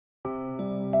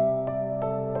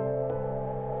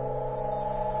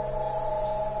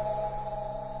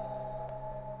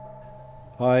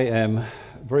I am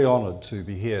very honoured to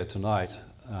be here tonight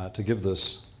to give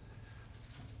this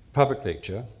public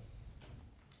lecture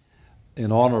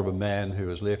in honour of a man who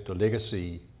has left a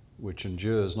legacy which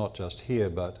endures not just here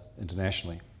but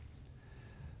internationally.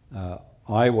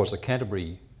 I was a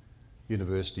Canterbury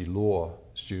University law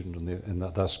student and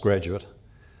thus graduate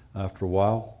after a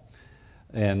while,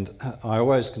 and I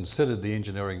always considered the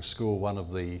engineering school one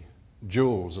of the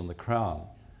jewels in the crown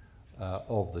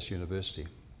of this university.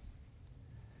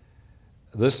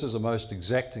 This is a most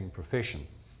exacting profession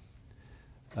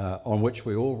on which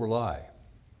we all rely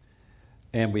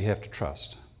and we have to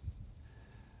trust.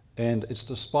 And it's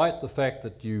despite the fact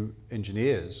that you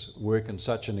engineers work in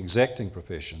such an exacting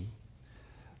profession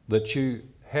that you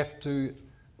have to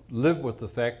live with the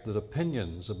fact that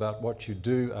opinions about what you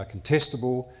do are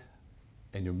contestable,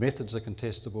 and your methods are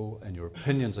contestable, and your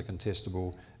opinions are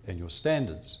contestable, and your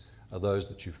standards are those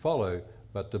that you follow,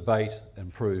 but debate,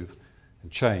 improve, and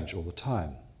change all the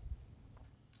time.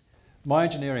 My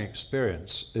engineering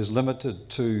experience is limited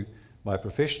to my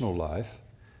professional life,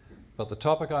 but the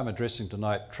topic I'm addressing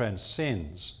tonight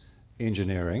transcends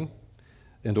engineering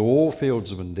into all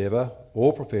fields of endeavour,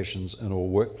 all professions, and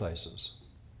all workplaces.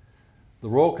 The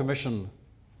Royal Commission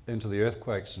into the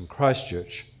earthquakes in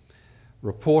Christchurch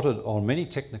reported on many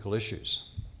technical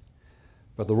issues,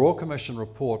 but the Royal Commission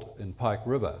report in Pike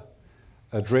River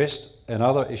addressed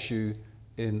another issue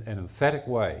in an emphatic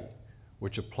way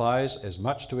which applies as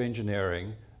much to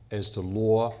engineering as to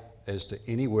law, as to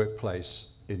any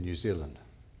workplace in New Zealand.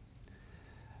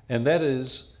 And that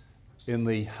is in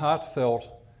the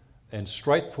heartfelt and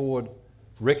straightforward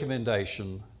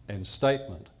recommendation and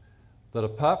statement that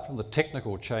apart from the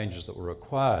technical changes that were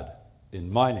required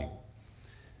in mining,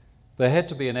 there had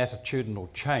to be an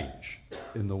attitudinal change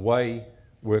in the way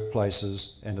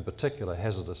workplaces, and in particular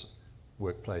hazardous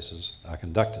workplaces, are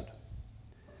conducted,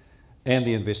 and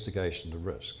the investigation of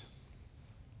risk.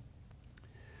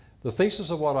 The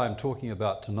thesis of what I'm talking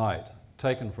about tonight,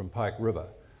 taken from Pike River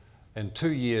and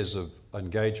 2 years of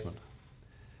engagement,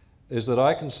 is that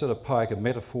I consider Pike a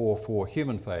metaphor for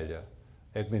human failure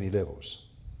at many levels.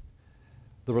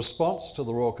 The response to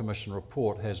the Royal Commission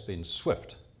report has been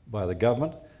swift by the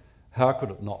government. How could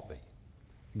it not be,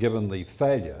 given the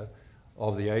failure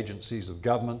of the agencies of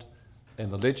government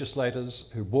and the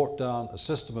legislators who brought down a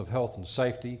system of health and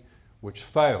safety which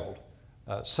failed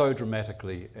so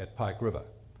dramatically at Pike River.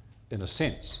 In a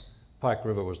sense, Pike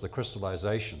River was the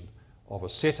crystallisation of a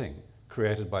setting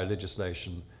created by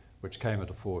legislation which came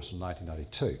into force in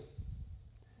 1992.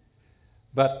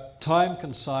 But time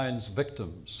consigns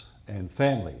victims and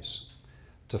families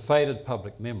to faded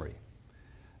public memory,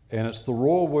 and it's the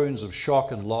raw wounds of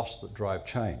shock and loss that drive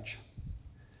change.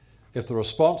 If the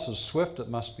response is swift, it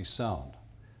must be sound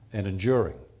and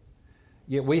enduring.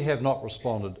 Yet we have not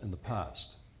responded in the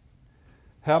past.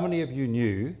 How many of you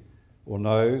knew or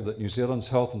know that New Zealand's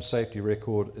health and safety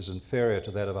record is inferior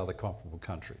to that of other comparable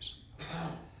countries?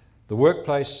 The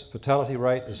workplace fatality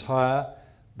rate is higher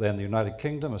than the United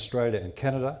Kingdom, Australia and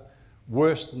Canada,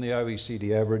 worse than the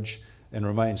OECD average, and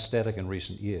remains static in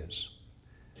recent years.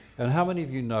 And how many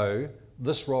of you know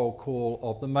this roll call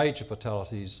of the major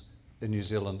fatalities in New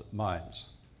Zealand mines?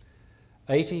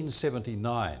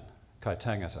 1879,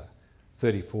 Kaitangata,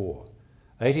 34.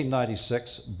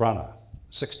 1896, Brunner,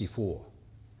 64.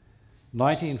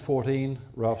 1914,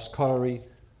 Ralph's Colliery,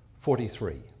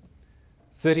 43.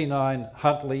 39,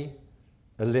 Huntley,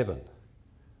 11.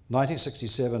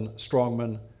 1967,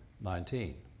 Strongman,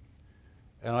 19.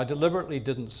 And I deliberately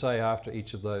didn't say after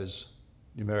each of those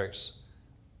numerics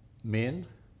men,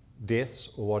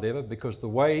 deaths or whatever, because the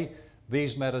way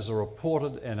these matters are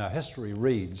reported and our history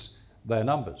reads, they're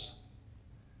numbers.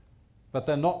 But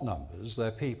they're not numbers,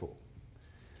 they're people.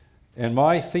 And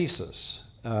my thesis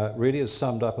really is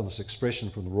summed up in this expression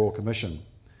from the Royal Commission: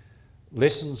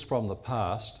 lessons from the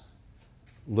past,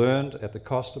 learned at the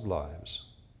cost of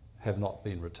lives, have not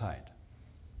been retained.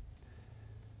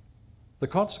 The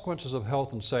consequences of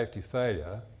health and safety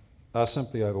failure are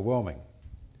simply overwhelming.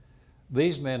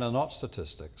 These men are not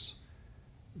statistics.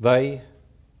 They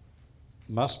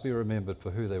must be remembered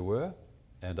for who they were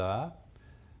and are,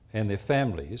 and their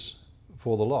families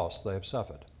for the loss they have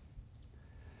suffered.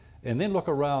 And then look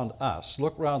around us,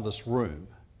 look around this room,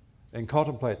 and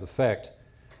contemplate the fact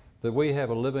that we have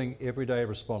a living everyday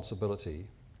responsibility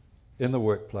in the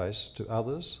workplace to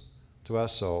others, to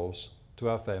ourselves, to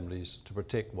our families, to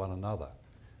protect one another,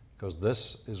 because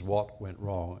this is what went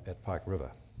wrong at Pike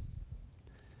River.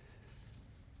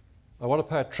 I want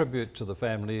to pay a tribute to the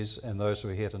families and those who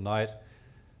are here tonight,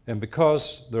 and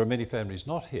because there are many families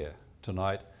not here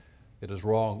tonight, it is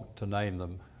wrong to name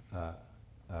them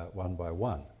one by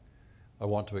one. I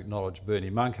want to acknowledge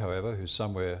Bernie Monk, however, who's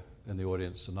somewhere in the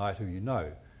audience tonight, who you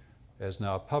know as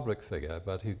now a public figure,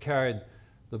 but who carried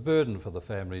the burden for the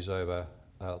families over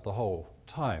the whole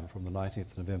time from the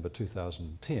 19th of November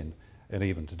 2010 and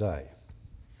even today.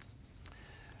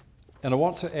 And I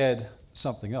want to add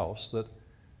something else, that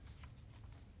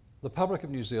the public of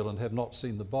New Zealand have not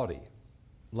seen the body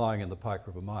lying in the Pike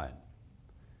River mine.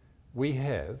 We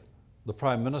have, the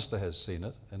Prime Minister has seen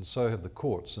it, and so have the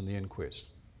courts in the inquest.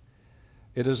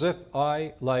 It is as if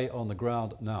I lay on the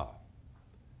ground now.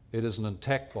 It is an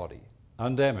intact body,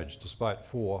 undamaged despite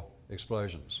 4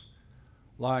 explosions,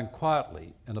 lying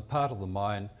quietly in a part of the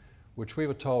mine which we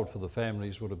were told for the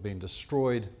families would have been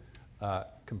destroyed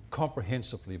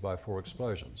comprehensively by 4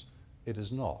 explosions. It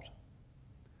is not.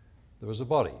 There was a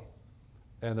body,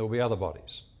 and there will be other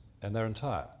bodies, and they're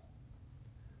entire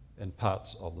in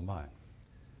parts of the mine.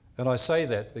 And I say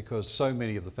that because so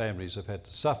many of the families have had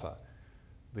to suffer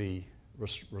the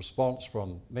response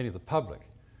from many of the public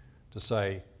to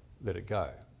say, let it go.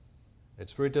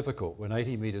 It's very difficult when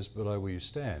 80 metres below where you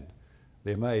stand,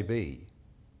 there may be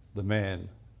the man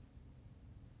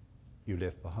you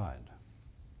left behind.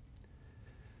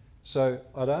 So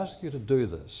I'd ask you to do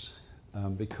this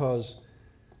because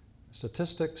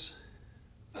statistics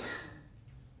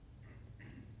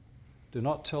do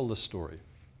not tell the story.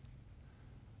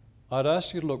 I'd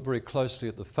ask you to look very closely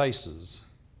at the faces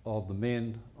of the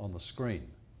men on the screen.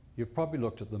 You've probably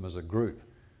looked at them as a group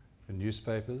in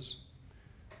newspapers,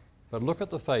 but look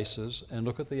at the faces and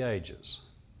look at the ages.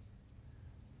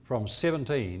 From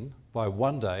 17 by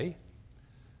one day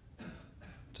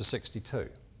to 62,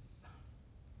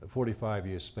 a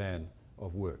 45-year span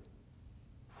of work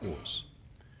force.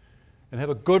 And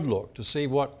have a good look to see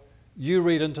what you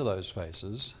read into those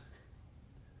faces,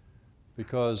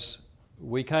 because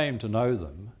we came to know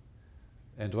them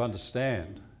and to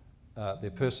understand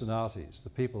their personalities, the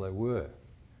people they were.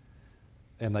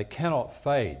 And they cannot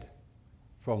fade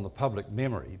from the public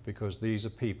memory because these are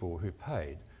people who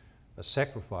paid a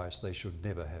sacrifice they should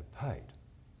never have paid,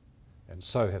 and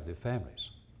so have their families.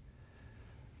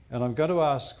 And I'm going to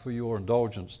ask for your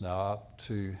indulgence now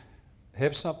to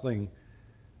have something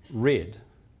read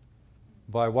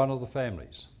by one of the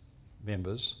families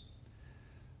members.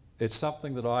 It's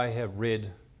something that I have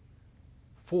read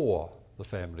for the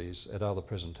families at other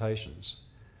presentations.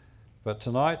 But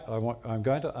tonight I'm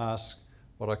going to ask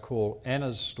what I call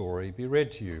Anna's story be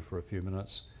read to you for a few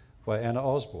minutes by Anna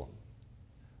Osborne,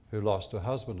 who lost her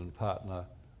husband and partner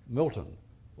Milton,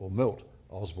 or Milt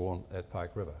Osborne, at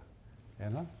Pike River.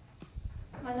 Anna?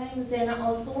 My name is Anna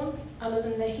Osborne. I live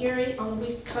in Nahiri on the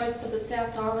west coast of the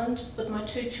South Island with my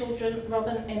 2 children,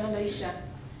 Robin and Alicia.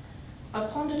 I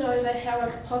pondered over how I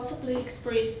could possibly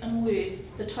express in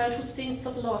words the total sense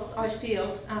of loss I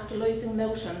feel after losing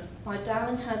Milton, my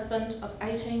darling husband of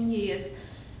 18 years,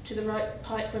 to the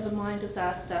Pike River mine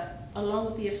disaster, along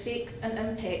with the effects and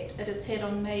impact it has had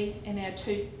on me and our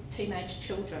 2 teenage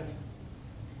children.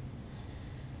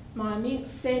 My immense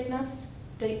sadness,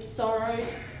 deep sorrow,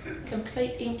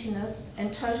 complete emptiness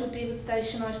and total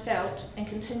devastation I felt and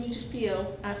continue to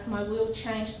feel after my world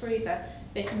changed forever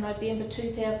back in November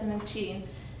 2010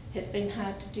 has been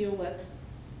hard to deal with.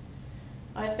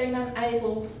 I have been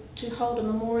unable to hold a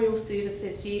memorial service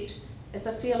as yet, as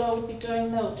I feel I would be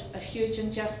doing Milt a huge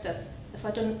injustice if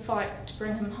I didn't fight to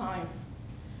bring him home.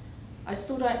 I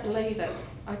still don't believe it.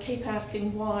 I keep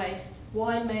asking why.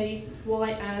 Why me?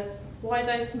 Why us? Why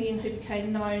those men who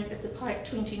became known as the Pike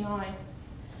 29?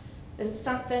 It is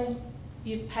something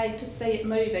you've paid to see at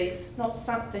movies, not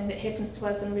something that happens to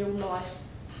us in real life,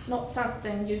 not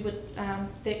something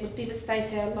that would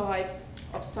devastate our lives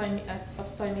of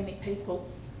so many people.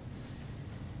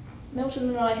 Milton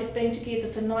and I had been together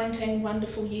for 19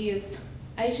 wonderful years,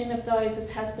 18 of those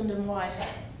as husband and wife.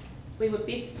 We were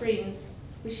best friends.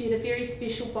 We shared a very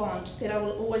special bond that I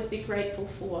will always be grateful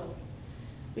for.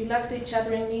 We loved each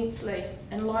other immensely,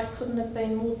 and life couldn't have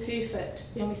been more perfect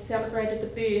when we celebrated the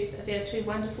birth of our 2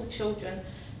 wonderful children,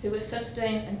 who were 15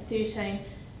 and 13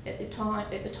 at the time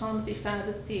of their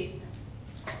father's death.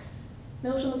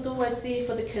 Milton was always there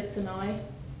for the kids and I.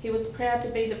 He was proud to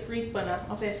be the breadwinner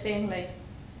of our family.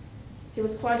 He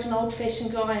was quite an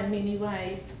old-fashioned guy in many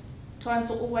ways. Times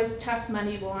were always tough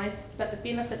money-wise, but the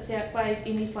benefits outweighed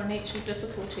any financial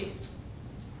difficulties.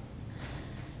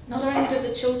 Not only did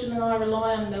the children and I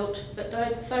rely on Milt, but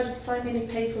so did so many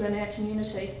people in our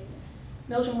community.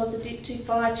 Milton was a Deputy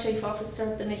Fire Chief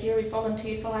Officer of the Nahiri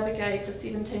Volunteer Fire Brigade for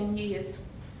 17 years.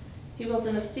 He was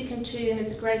in his 2nd term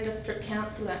as a Grey District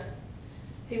Councillor.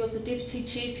 He was the Deputy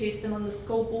Chairperson on the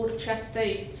School Board of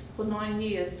Trustees for 9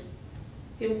 years.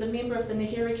 He was a member of the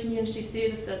Nahiri Community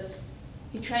Services.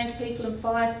 He trained people in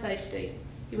fire safety.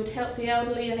 He would help the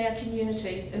elderly in our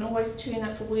community and always turn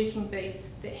up for working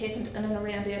bees that happened in and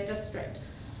around our district.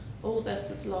 All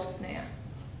this is lost now.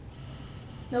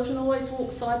 Milton always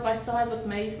walked side by side with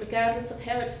me, regardless of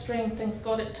how extreme things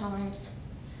got at times.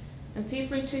 In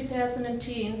February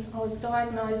 2010, I was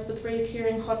diagnosed with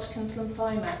recurring Hopkins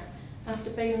lymphoma after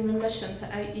being in remission for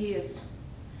 8 years.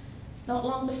 Not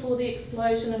long before the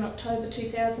explosion in October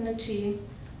 2010,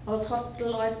 I was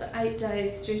hospitalised for 8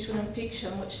 days due to an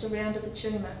infection which surrounded the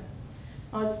tumour.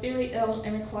 I was very ill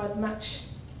and required much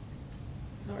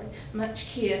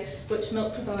care, which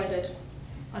Milt provided.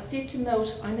 I said to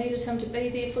Milt I needed him to be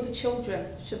there for the children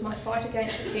should my fight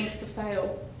against the cancer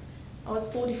fail. I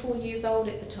was 44 years old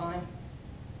at the time.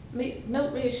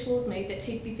 Milt reassured me that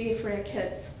he'd be there for our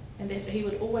kids and that he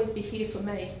would always be here for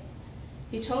me.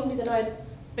 He told me that I'd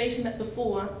beaten it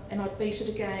before and I'd beat it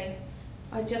again.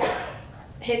 I just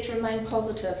had to remain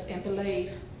positive and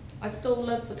believe. I still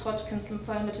live with Hopkins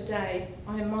lymphoma today.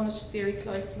 I am monitored very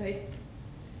closely.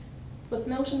 With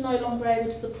Milton no longer able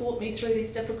to support me through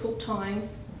these difficult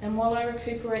times, and while I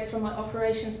recuperate from my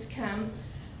operations to come,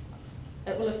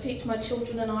 it will affect my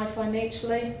children and I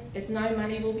financially, as no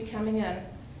money will be coming in.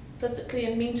 Physically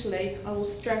and mentally, I will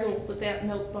struggle without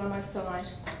Milt by my side.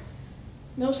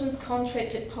 Milton's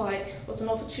contract at Pike was an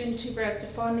opportunity for us to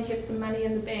finally have some money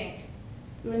in the bank.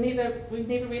 We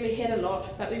never really had a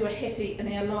lot, but we were happy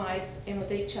in our lives and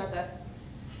with each other.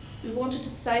 We wanted to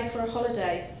save for a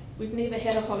holiday. We'd never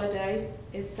had a holiday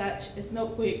as such, as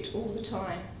Milt worked all the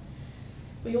time.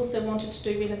 We also wanted to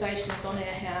do renovations on our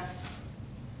house.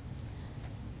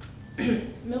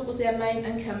 Milt was our main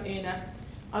income earner.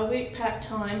 I work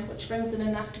part-time, which brings in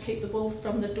enough to keep the wolves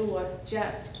from the door,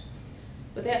 just.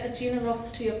 Without the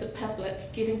generosity of the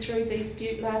public, getting through these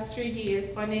last 3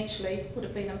 years financially would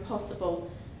have been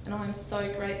impossible, and I am so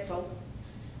grateful.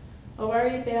 I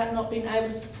worry about not being able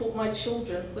to support my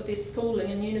children with their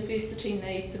schooling and university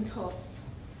needs and costs.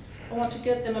 I want to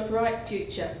give them a bright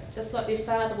future, just like their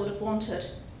father would have wanted.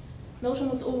 Milton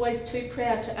was always too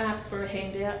proud to ask for a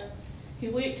handout. He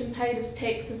worked and paid his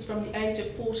taxes from the age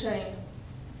of 14.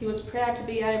 He was proud to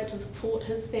be able to support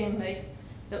his family.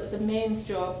 It was a man's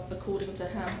job, according to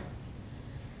him.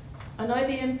 I know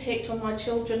the impact on my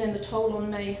children and the toll on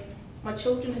me. My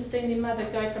children have seen their mother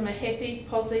go from a happy,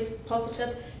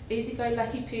 positive,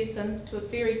 easy-go-lucky person to a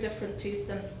very different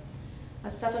person. I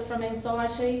suffer from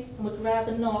anxiety and would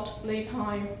rather not leave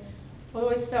home. I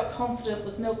always felt confident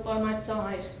with Milt by my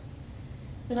side.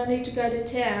 When I need to go to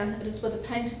town, it is with a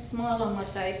painted smile on my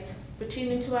face.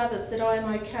 Pretending to others that I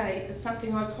am okay is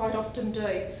something I quite often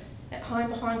do. At home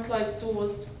behind closed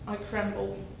doors, I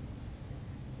crumble.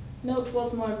 Milt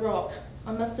was my rock.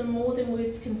 I miss him more than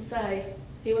words can say.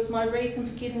 He was my reason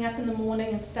for getting up in the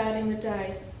morning and starting the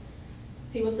day.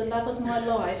 He was the love of my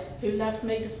life, who loved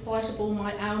me despite of all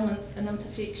my ailments and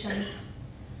imperfections.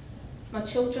 My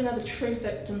children are the true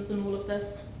victims in all of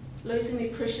this. Losing their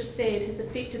precious dad has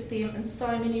affected them in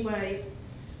so many ways.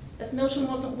 If Milton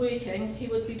wasn't working, he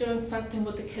would be doing something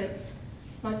with the kids.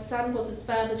 My son was his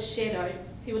father's shadow.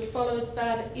 He would follow his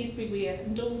father everywhere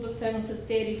and do all the things his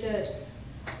daddy did.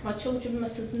 My children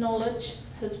miss his knowledge,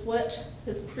 his wit,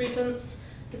 his presence,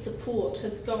 his support,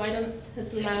 his guidance,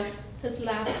 his love, his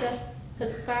laughter,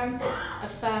 his fun, a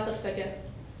father figure.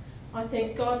 I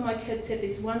thank God my kids had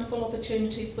these wonderful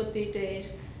opportunities with their dad.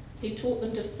 He taught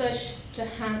them to fish, to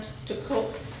hunt, to cook,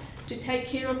 to take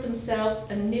care of themselves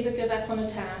and never give up on a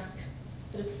task.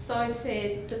 It is so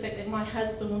sad to think that my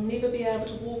husband will never be able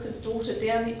to walk his daughter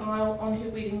down the aisle on her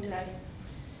wedding day,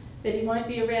 that he won't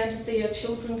be around to see our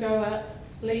children grow up,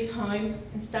 leave home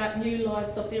and start new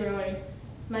lives of their own,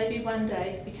 maybe one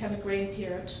day become a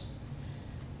grandparent.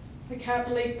 I can't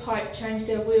believe Pike changed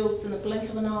our worlds in a blink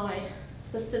of an eye.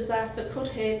 This disaster could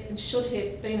have and should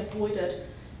have been avoided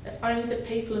if only the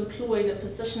people employed in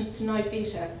positions to know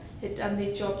better had done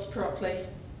their jobs properly.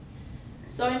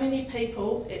 So many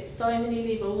people at so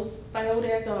many levels failed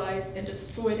our guys and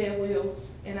destroyed our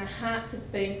worlds, and our hearts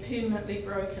have been permanently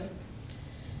broken.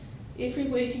 Every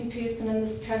working person in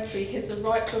this country has the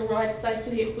right to arrive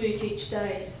safely at work each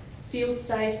day, feel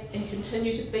safe and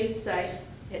continue to be safe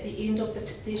at the end of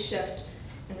their shift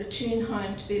and return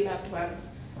home to their loved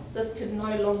ones. This can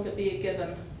no longer be a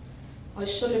given. I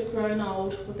should have grown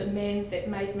old with the man that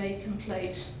made me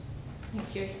complete.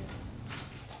 Thank you.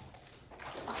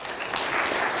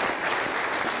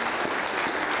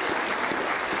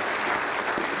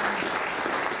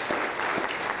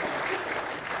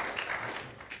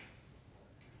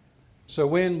 So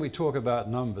when we talk about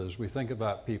numbers, we think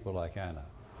about people like Anna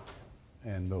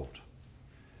and Milt.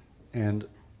 And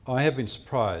I have been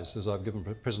surprised as I've given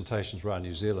presentations around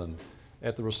New Zealand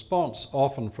at the response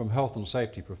often from health and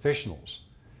safety professionals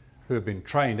who have been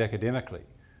trained academically,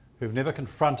 who've never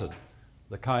confronted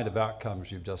the kind of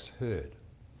outcomes you've just heard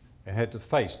and had to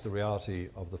face the reality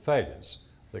of the failures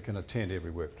that can attend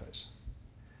every workplace.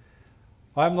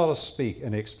 I'm not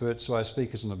an expert, so I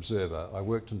speak as an observer. I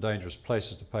worked in dangerous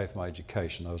places to pay for my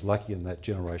education. I was lucky in that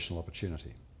generational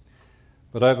opportunity.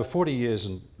 But over 40 years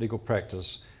in legal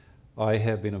practice, I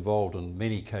have been involved in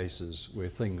many cases where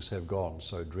things have gone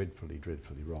so dreadfully,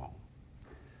 dreadfully wrong.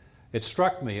 It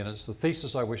struck me, and it's the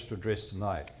thesis I wish to address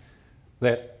tonight,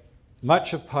 that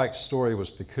much of Pike's story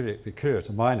was peculiar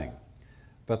to mining,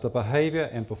 but the behaviour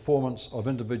and performance of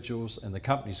individuals and the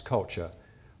company's culture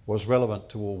was relevant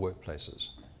to all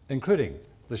workplaces, including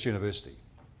this university.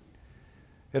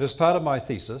 It is part of my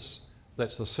thesis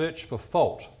that the search for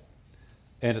fault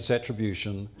and its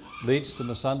attribution leads to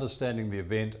misunderstanding the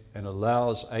event and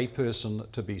allows a person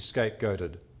to be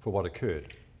scapegoated for what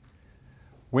occurred,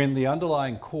 when the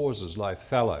underlying causes lie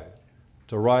fallow,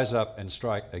 to rise up and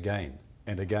strike again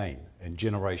and again and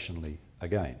generationally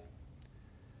again.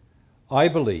 I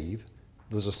believe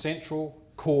there's a central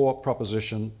core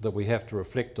proposition that we have to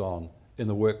reflect on in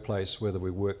the workplace, whether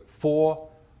we work for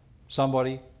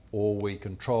somebody or we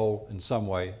control in some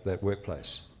way that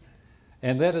workplace.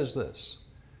 And that is this: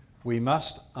 we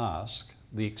must ask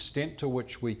the extent to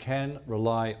which we can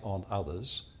rely on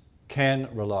others,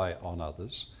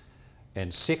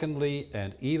 and secondly,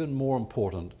 and even more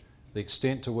important, the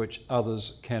extent to which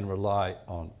others can rely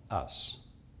on us.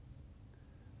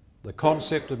 The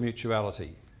concept of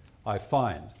mutuality, I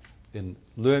find, in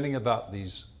learning about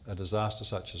a disaster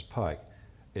such as Pike,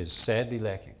 is sadly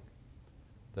lacking.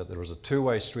 That there is a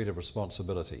two-way street of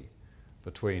responsibility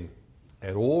between,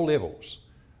 at all levels,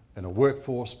 in a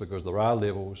workforce, because there are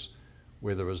levels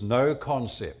where there is no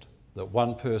concept that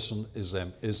one person is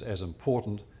as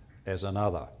important as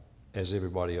another, as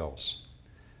everybody else.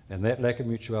 And that lack of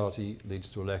mutuality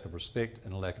leads to a lack of respect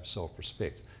and a lack of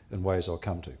self-respect in ways I'll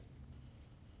come to.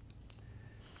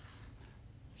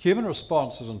 Human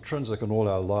response is intrinsic in all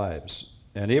our lives,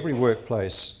 and every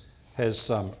workplace has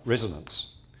some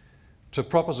resonance to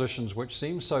propositions which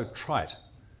seem so trite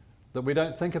that we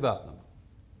don't think about them,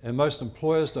 and most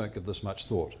employers don't give this much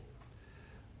thought.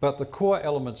 But the core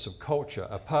elements of culture,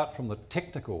 apart from the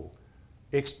technical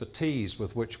expertise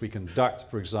with which we conduct,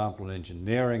 for example, an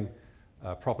engineering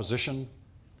proposition,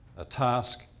 a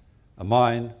task, a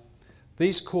mine,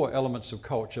 these core elements of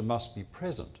culture must be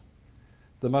present.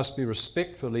 There must be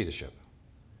respect for leadership.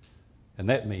 And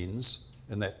that means,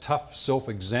 in that tough,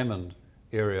 self-examined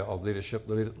area of leadership,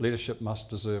 the leadership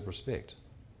must deserve respect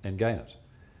and gain it.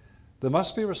 There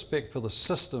must be respect for the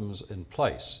systems in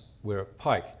place, where at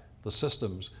Pike, the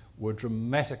systems were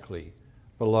dramatically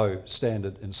below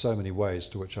standard in so many ways,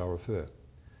 to which I'll refer.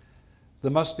 There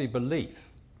must be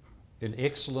belief in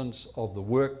excellence of the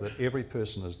work that every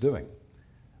person is doing,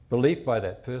 belief by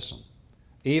that person.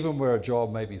 Even where a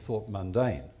job may be thought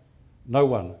mundane, no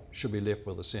one should be left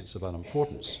with a sense of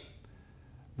unimportance.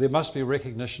 There must be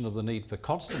recognition of the need for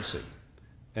constancy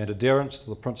and adherence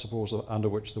to the principles under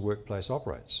which the workplace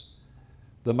operates.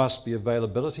 There must be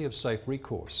availability of safe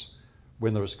recourse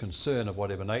when there is concern of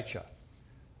whatever nature.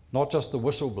 Not just the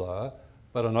whistleblower,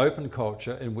 but an open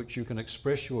culture in which you can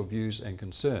express your views and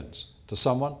concerns to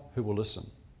someone who will listen.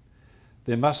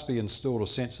 There must be instilled a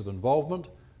sense of involvement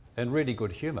and really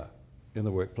good humour in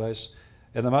the workplace,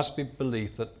 and there must be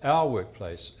belief that our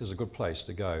workplace is a good place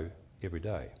to go every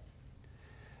day.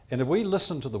 And if we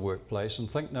listen to the workplace and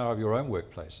think now of your own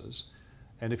workplaces,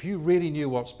 and if you really knew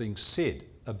what's being said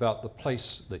about the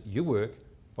place that you work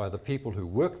by the people who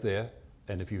work there,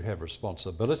 and if you have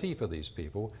responsibility for these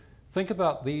people, think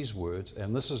about these words,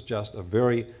 and this is just a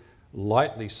very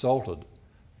lightly salted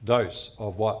dose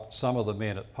of what some of the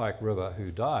men at Pike River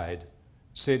who died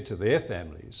said to their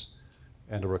families,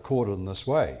 and are recorded in this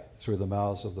way through the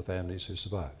mouths of the families who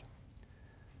survived.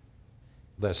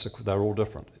 They're all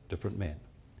different men.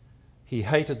 He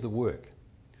hated the work,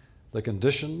 the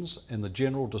conditions and the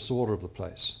general disorder of the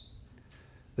place.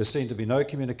 There seemed to be no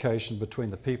communication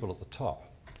between the people at the top.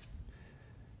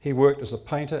 He worked as a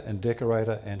painter and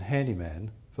decorator and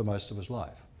handyman for most of his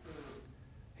life.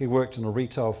 He worked in a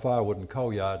retail firewood and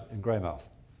coal yard in Greymouth.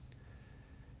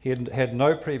 He had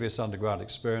no previous underground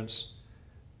experience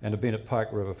and had been at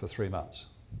Pike River for 3 months.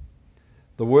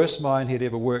 The worst mine he'd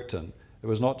ever worked in, it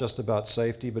was not just about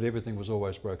safety, but everything was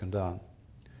always broken down.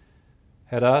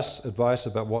 Had asked advice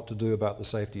about what to do about the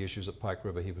safety issues at Pike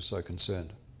River, he was so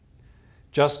concerned.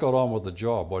 Just got on with the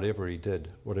job, whatever he did,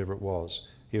 whatever it was.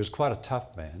 He was quite a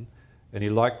tough man, and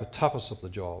he liked the toughest of the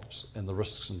jobs and the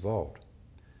risks involved.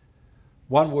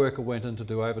 One worker went in to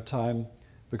do overtime.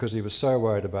 because he was so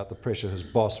worried about the pressure his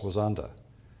boss was under.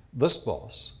 This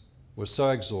boss was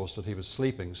so exhausted he was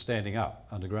sleeping standing up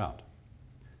underground.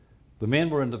 The men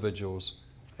were individuals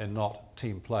and not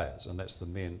team players, and that's the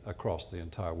men across the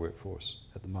entire workforce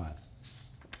at the mine.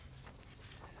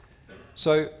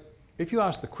 So if you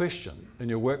ask the question in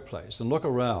your workplace and look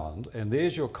around, and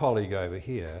there's your colleague over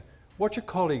here, what's your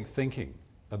colleague thinking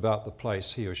about the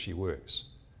place he or she works?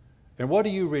 And what do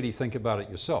you really think about it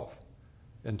yourself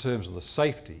in terms of the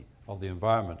safety of the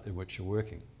environment in which you're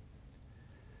working?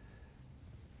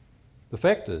 The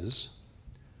fact is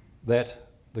that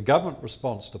the government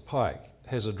response to Pike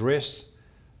has addressed,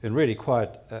 in really quite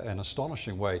an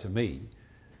astonishing way to me,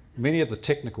 many of the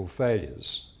technical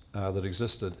failures that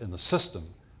existed in the system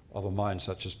of a mine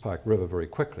such as Pike River very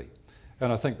quickly.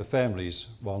 And I think the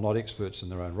families, while not experts in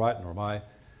their own right, nor am I,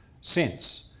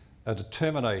 sense a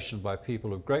determination by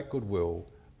people of great goodwill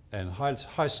and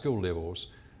high skill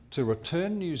levels to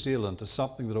return New Zealand to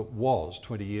something that it was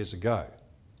 20 years ago,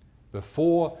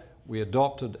 before we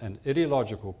adopted an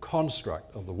ideological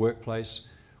construct of the workplace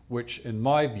which, in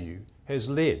my view, has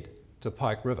led to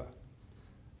Pike River.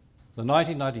 The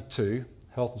 1992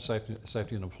 Health and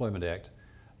Safety and Employment Act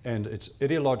and its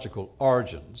ideological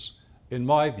origins, in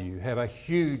my view, have a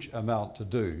huge amount to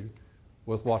do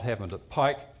with what happened at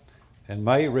Pike and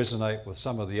may resonate with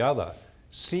some of the other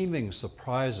seeming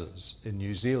surprises in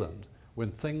New Zealand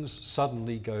when things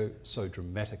suddenly go so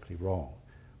dramatically wrong,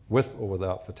 with or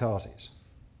without fatalities.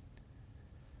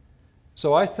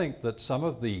 So I think that some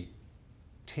of the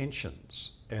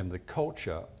tensions and the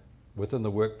culture within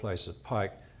the workplace at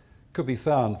Pike could be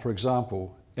found, for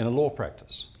example, in a law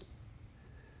practice.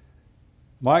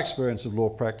 My experience of law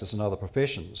practice in other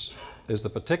professions is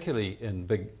that, particularly in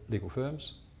big legal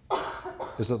firms,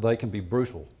 is that they can be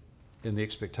brutal in the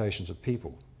expectations of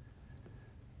people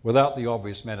without the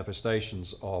obvious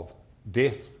manifestations of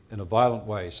death in a violent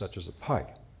way, such as at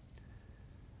Pike.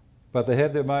 But they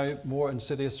have their more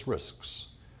insidious risks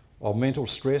of mental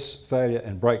stress, failure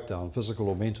and breakdown, physical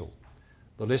or mental.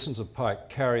 The lessons of Pike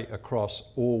carry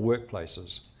across all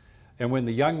workplaces. And when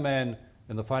the young man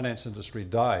in the finance industry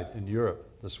died in Europe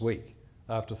this week,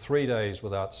 after 3 days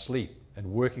without sleep and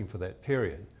working for that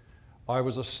period, I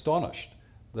was astonished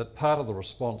that part of the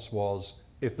response was,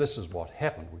 if this is what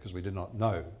happened, because we did not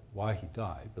know why he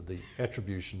died, but the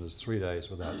attribution is 3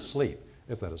 days without sleep,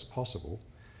 if that is possible,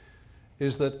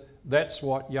 is that that's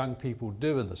what young people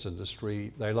do in this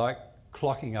industry. They like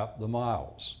clocking up the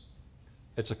miles.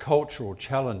 It's a cultural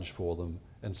challenge for them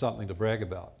and something to brag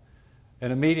about.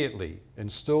 And immediately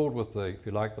instilled with the, if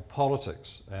you like, the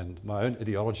politics and my own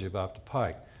ideology of after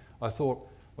Pike, I thought,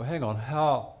 well, hang on,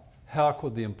 how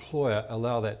could the employer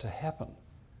allow that to happen?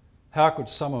 How could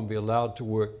someone be allowed to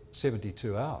work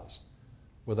 72 hours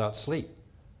without sleep?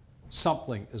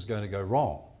 Something is going to go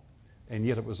wrong. And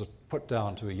yet it was put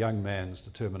down to a young man's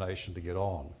determination to get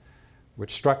on,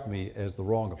 which struck me as the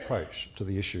wrong approach to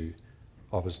the issue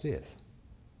of his death.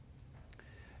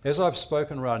 As I've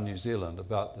spoken around New Zealand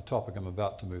about the topic I'm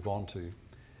about to move on to,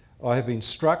 I have been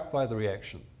struck by the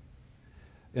reaction.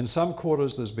 In some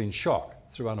quarters there's been shock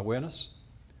through unawareness.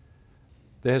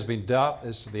 There has been doubt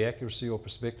as to the accuracy or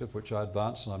perspective which I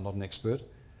advance, and I'm not an expert,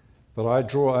 but I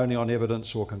draw only on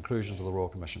evidence or conclusions of the Royal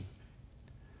Commission.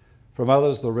 From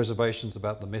others, there are reservations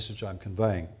about the message I'm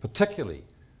conveying, particularly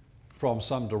from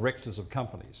some directors of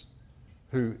companies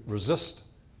who resist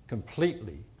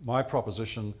completely my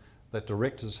proposition that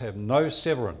directors have no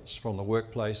severance from the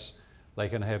workplace. They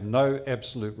can have no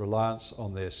absolute reliance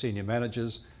on their senior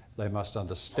managers. They must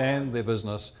understand their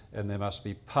business and they must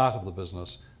be part of the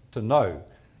business to know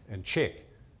and check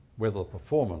whether the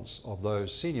performance of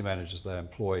those senior managers they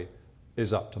employ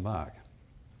is up to mark.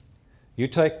 You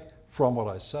take from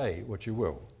what I say what you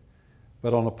will,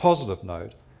 but on a positive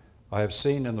note, I have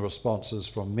seen in the responses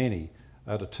from many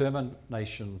a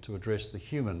determination to address the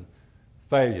human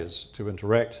failures to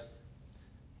interact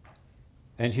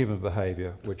and human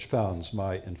behaviour which founds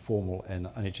my informal and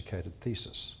uneducated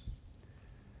thesis.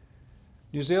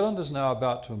 New Zealand is now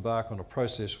about to embark on a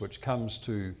process which comes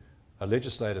to a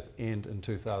legislative end in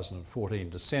 2014,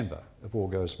 December, if all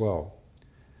goes well.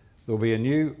 There will be a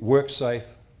new WorkSafe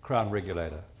Crown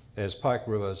regulator, as Pike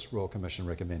River's Royal Commission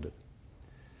recommended.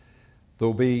 There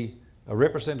will be a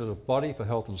representative body for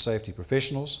health and safety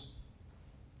professionals,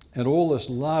 and all this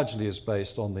largely is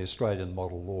based on the Australian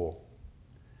model law.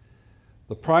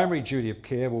 The primary duty of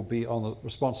care will be on the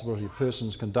responsibility of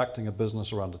persons conducting a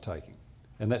business or undertaking,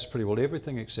 and that's pretty well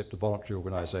everything except a voluntary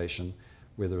organisation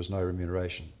where there is no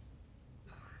remuneration.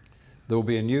 There will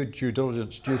be a new due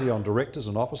diligence duty on directors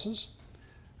and officers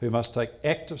who must take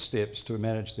active steps to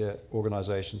manage their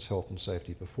organisation's health and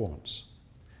safety performance.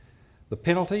 The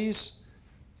penalties,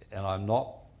 and I'm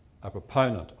not a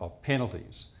proponent of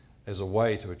penalties as a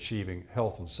way to achieving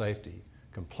health and safety,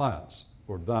 compliance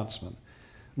or advancement,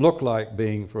 look like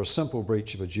being for a simple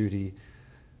breach of a duty,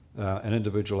 an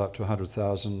individual up to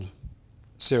 100,000,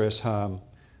 serious harm,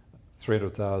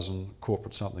 300,000,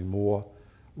 corporate something more,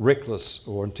 reckless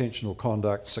or intentional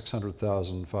conduct,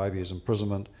 600,000, 5 years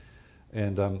imprisonment,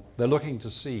 and they're looking to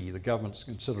see, the government's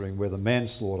considering whether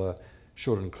manslaughter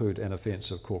should include an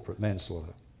offence of corporate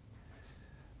manslaughter.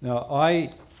 Now,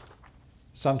 I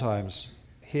sometimes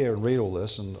hear and read all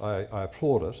this, and I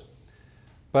applaud it,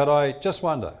 but I just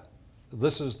wonder,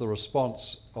 this is the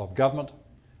response of government.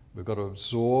 We've got to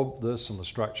absorb this and the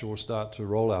structure will start to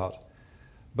roll out.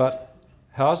 But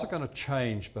how is it going to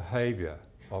change behaviour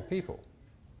of people?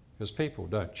 Because people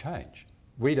don't change.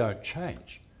 We don't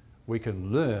change. We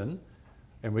can learn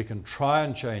and we can try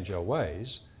and change our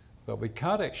ways, but we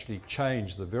can't actually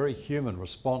change the very human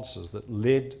responses that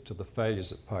led to the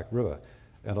failures at Pike River,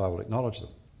 and I will acknowledge them.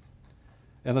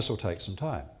 And this will take some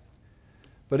time.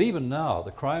 But even now,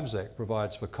 the Crimes Act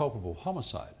provides for culpable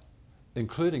homicide,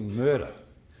 including murder,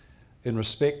 in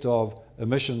respect of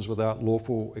omissions without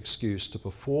lawful excuse to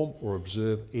perform or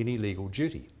observe any legal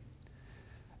duty.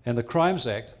 And the Crimes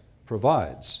Act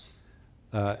provides,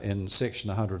 in section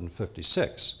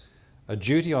 156, a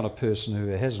duty on a person who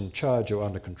has in charge or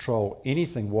under control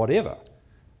anything whatever,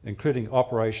 including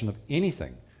operation of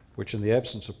anything which in the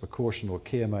absence of precaution or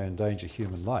care may endanger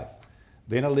human life.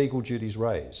 Then a legal duty is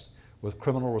raised with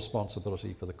criminal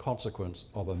responsibility for the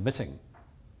consequence of omitting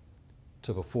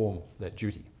to perform that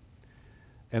duty.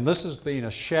 And this has been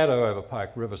a shadow over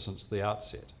Pike River since the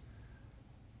outset.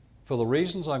 For the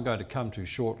reasons I'm going to come to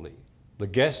shortly, the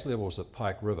gas levels at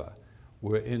Pike River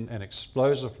were in an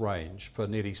explosive range for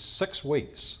nearly 6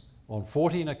 weeks on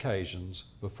 14 occasions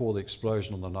before the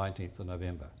explosion on the 19th of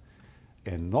November.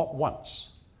 And not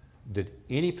once did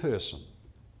any person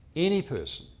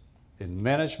in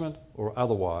management or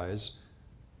otherwise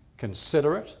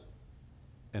consider it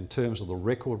in terms of the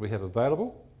record we have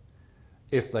available.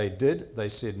 If they did, they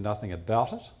said nothing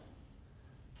about it.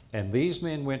 And these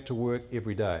men went to work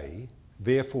every day,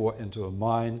 therefore into a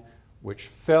mine which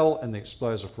fell in the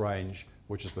explosive range,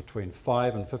 which is between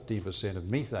 5 and 15%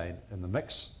 of methane in the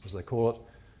mix, as they call it,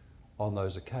 on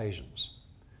those occasions.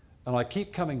 And I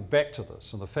keep coming back to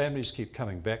this, and the families keep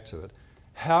coming back to it.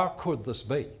 How could this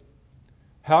be?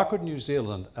 How could New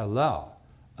Zealand allow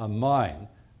a mine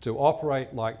to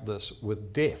operate like this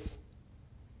with death,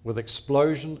 with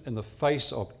explosion in the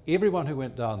face of everyone who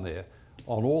went down there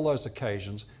on all those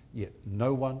occasions, yet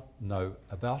no one know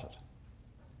about it?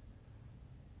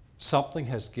 Something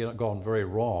has gone very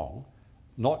wrong,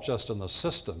 not just in the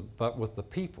system, but with the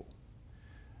people.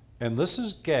 And this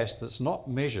is gas that's not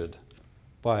measured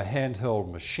by a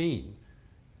handheld machine,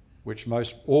 which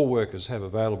all workers have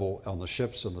available on the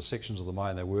ships and the sections of the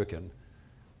mine they work in,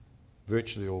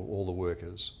 virtually all the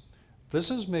workers. This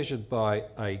is measured by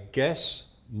a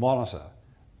gas monitor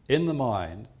in the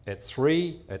mine at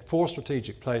 4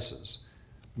 strategic places,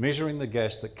 measuring the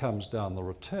gas that comes down the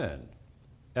return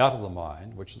out of the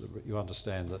mine, which you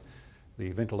understand that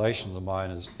the ventilation of the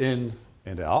mine is in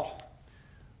and out,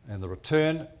 and the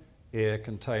return air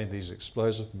contained these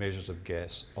explosive measures of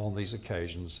gas on these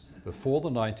occasions before the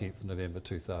 19th of November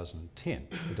 2010,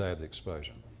 the day of the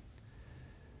explosion.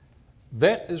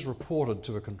 That is reported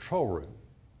to a control room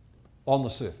on the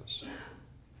surface.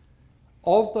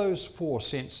 Of those 4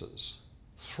 sensors,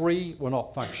 3 were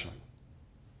not functioning.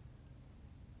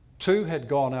 2 had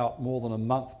gone out more than a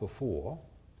month before,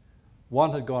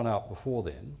 1 had gone out before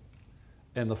then,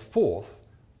 and the 4th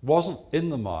wasn't in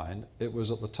the mine, it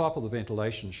was at the top of the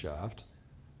ventilation shaft,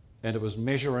 and it was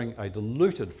measuring a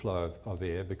diluted flow of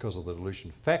air because of the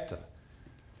dilution factor.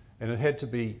 And it had to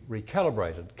be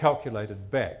recalibrated, calculated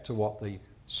back to what the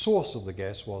source of the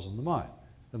gas was in the mine.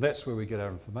 And that's where we get our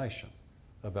information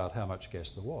about how much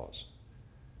gas there was.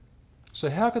 So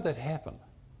how could that happen?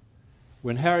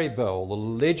 When Harry Bell, the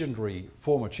legendary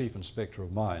former Chief Inspector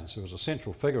of Mines, who was a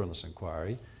central figure in this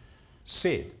inquiry,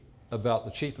 said about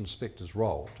the Chief Inspector's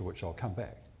role, to which I'll come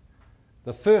back,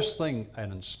 the first thing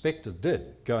an inspector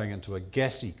did going into a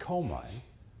gassy coal mine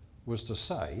was to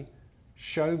say,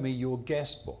 "Show me your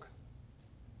gas book."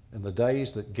 In the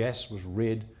days that gas was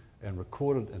read and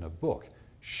recorded in a book,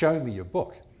 show me your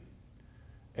book.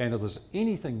 And if there's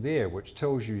anything there which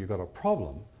tells you you've got a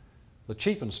problem, the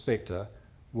Chief Inspector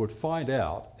would find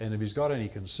out, and if he's got any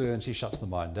concerns, he shuts the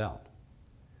mine down.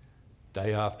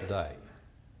 Day after day,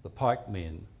 the Pike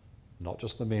men, not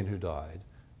just the men who died,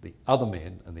 the other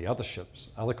men and the other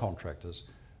ships, other contractors,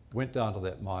 went down to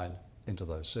that mine into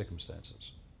those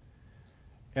circumstances.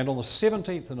 And on the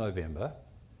 17th of November,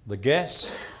 the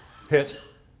gas hit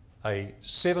a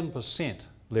 7%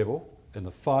 level in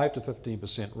the 5 to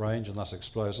 15% range and thus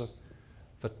explosive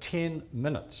for 10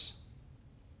 minutes.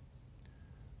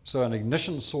 So an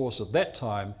ignition source at that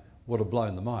time would have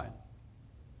blown the mine.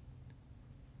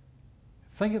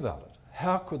 Think about it.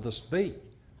 How could this be?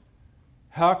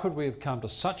 How could we have come to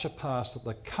such a pass that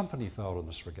the company failed in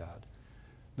this regard?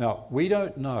 Now, we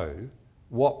don't know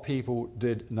what people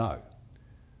did know.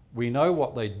 We know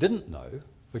what they didn't know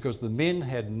because the men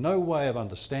had no way of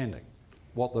understanding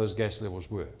what those gas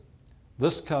levels were.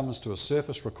 This comes to a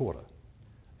surface recorder,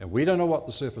 and we don't know what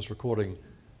the surface recording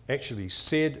actually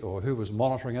said or who was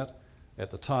monitoring it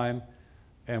at the time.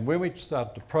 And when we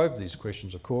started to probe these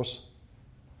questions, of course,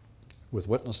 with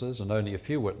witnesses, and only a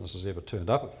few witnesses ever turned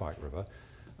up at Pike River,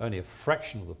 only a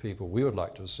fraction of the people we would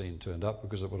like to have seen turned up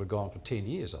because it would have gone for 10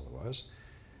 years otherwise.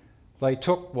 They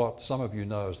took what some of you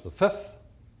know as the fifth,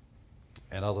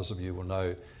 and others of you will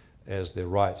know as their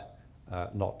right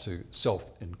not to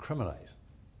self-incriminate.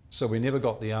 So we never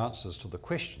got the answers to the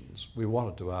questions we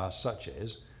wanted to ask, such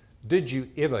as, did you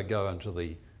ever go into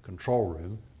the control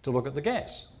room to look at the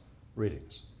gas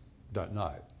readings? Don't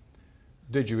know.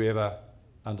 Did you ever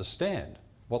understand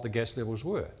what the gas levels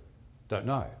were? Don't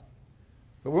know.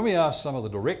 But when we asked some of the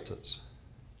directors,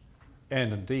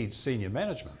 and indeed senior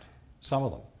management, some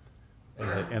of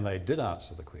them, and they did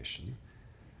answer the question,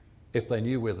 if they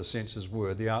knew where the sensors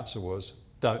were, the answer was,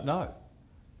 don't know.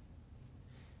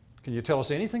 Can you tell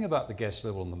us anything about the gas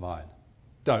level in the mine?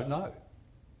 Don't know.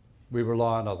 We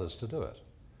rely on others to do it.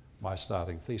 My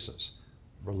starting thesis,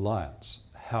 reliance.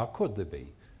 How could there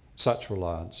be such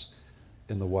reliance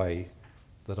in the way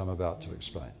that I'm about to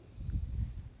explain?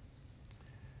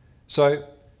 So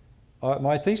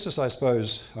my thesis, I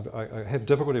suppose, I have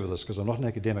difficulty with this because I'm not an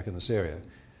academic in this area,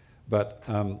 but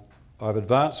I've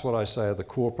advanced what I say are the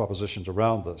core propositions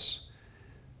around this.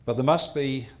 But there must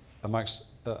be, amongst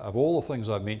of all the things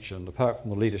I've mentioned, apart from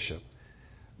the leadership,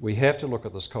 we have to look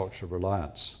at this culture of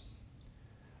reliance.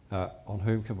 On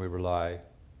whom can we rely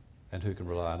and who can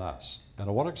rely on us? And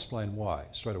I want to explain why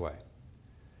straight away.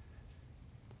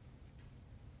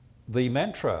 The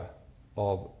mantra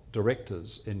of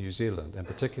directors in New Zealand, and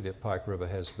particularly at Pike River,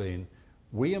 has been,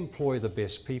 we employ the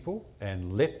best people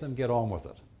and let them get on with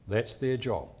it. That's their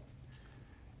job.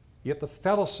 Yet the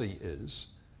fallacy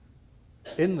is,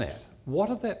 in that, what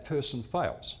if that person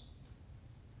fails?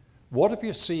 What if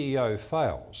your CEO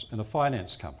fails in a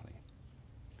finance company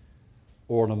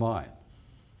or in a mine?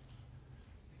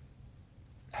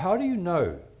 How do you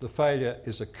know the failure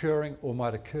is occurring or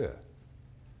might occur?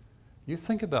 You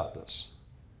think about this.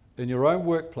 In your own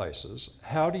workplaces,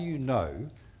 how do you know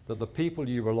that the people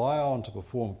you rely on to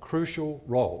perform crucial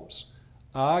roles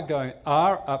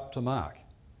are up to mark?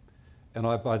 And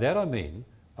by that I mean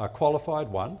are qualified,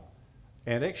 one,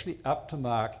 and actually up to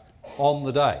mark on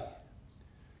the day.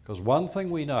 Because one thing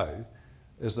we know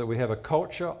is that we have a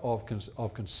culture of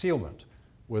concealment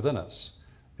within us,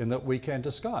 in that we can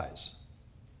disguise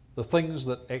the things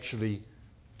that actually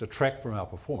detract from our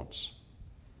performance.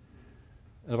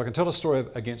 And if I can tell a story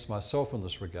against myself in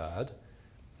this regard,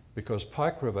 because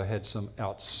Pike River had some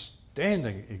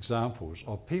outstanding examples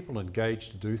of people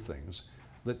engaged to do things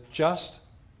that just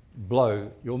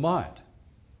blow your mind,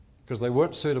 because they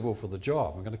weren't suitable for the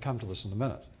job. I'm going to come to this in a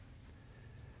minute.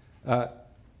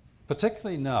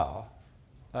 Particularly now,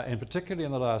 and particularly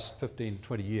in the last 15,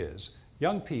 20 years,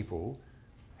 young people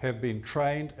have been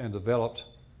trained and developed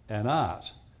an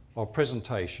art of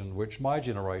presentation which my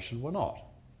generation were not.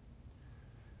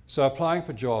 So applying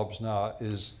for jobs now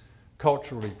is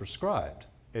culturally prescribed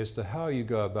as to how you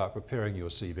go about preparing your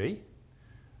CV,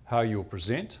 how you'll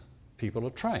present. People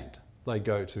are trained. They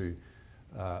go to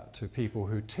people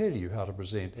who tell you how to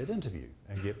present at interview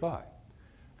and get by.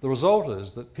 The result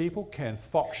is that people can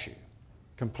fox you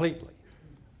completely,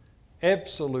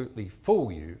 absolutely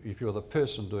fool you if you're the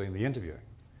person doing the interviewing,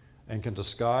 and can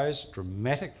disguise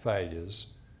dramatic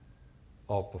failures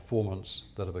of performance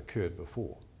that have occurred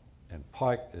before. And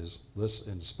Pike is this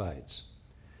in spades.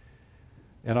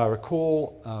 And I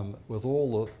recall, with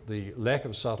all the lack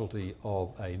of subtlety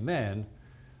of a man,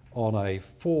 on a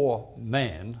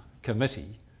 4-man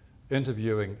committee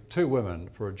interviewing 2 women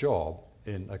for a job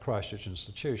in a Christchurch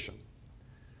institution,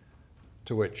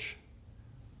 to which,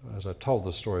 as I told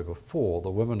the story before,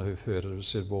 the women who've heard it have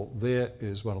said, well, there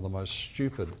is one of the most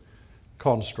stupid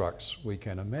constructs we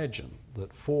can imagine,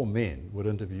 that 4 men would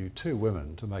interview 2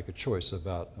 women to make a choice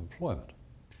about employment.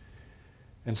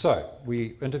 And so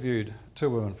we interviewed 2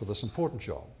 women for this important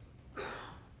job.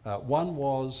 One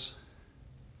was,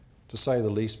 to say the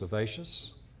least,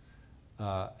 vivacious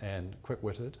and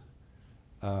quick-witted,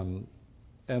 and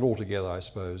altogether, I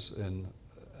suppose, in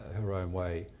her own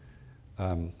way,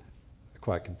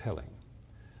 quite compelling.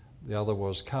 The other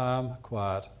was calm,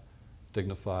 quiet,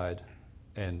 dignified,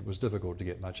 and was difficult to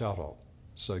get much out of.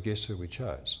 So guess who we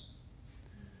chose?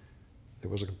 It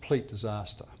was a complete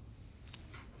disaster.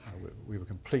 We were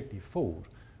completely fooled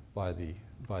by the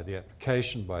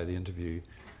application, by the interview,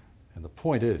 and the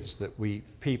point is that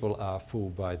people are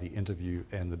fooled by the interview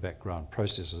and the background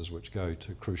processes which go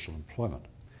to crucial employment.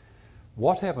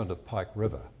 What happened at Pike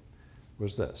River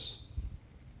was this: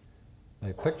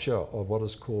 a picture of what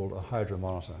is called a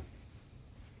hydromonitor.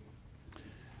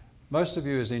 Most of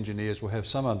you as engineers will have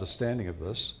some understanding of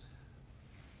this.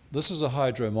 This is a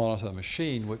hydromonitor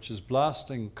machine which is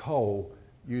blasting coal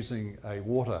using a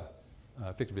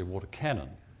effectively a water cannon,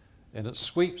 and it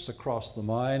sweeps across the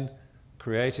mine,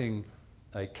 creating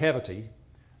a cavity,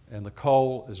 and the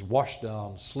coal is washed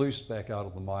down, sluiced back out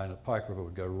of the mine. At Pike River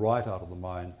would go right out of the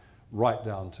mine, right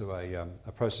down to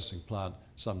a processing plant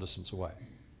some distance away.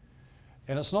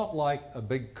 And it's not like a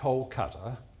big coal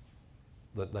cutter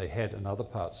that they had in other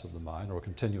parts of the mine, or a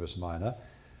continuous miner.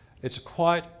 It's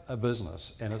quite a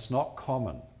business, and it's not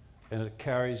common, and it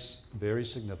carries very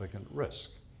significant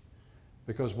risk.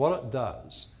 Because what it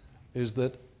does is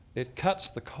that it cuts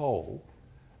the coal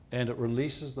and it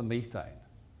releases the methane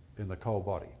in the coal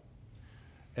body.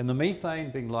 And the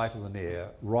methane, being lighter than air,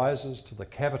 rises to the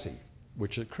cavity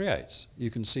which it creates. You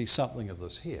can see something of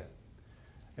this here.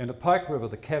 And at Pike River,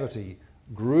 the cavity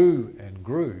grew and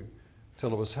grew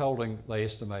till it was holding, they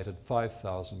estimated,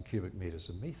 5,000 cubic metres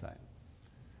of methane.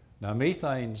 Now,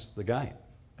 methane's the game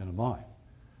in a mine.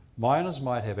 Miners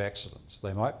might have accidents.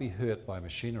 They might be hurt by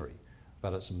machinery,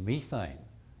 but it's methane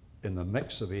in the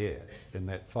mix of air in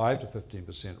that 5 to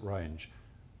 15% range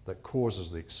that causes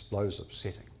the explosive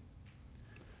setting.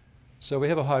 So we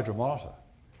have a hydromonitor,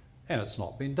 and it's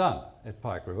not been done at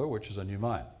Pike River, which is a new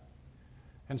mine.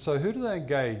 And so who do they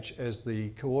engage as the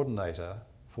coordinator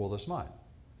for this mine?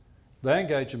 They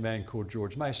engage a man called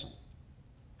George Mason,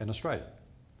 an Australian.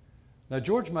 Now,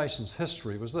 George Mason's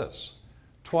history was this: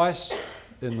 twice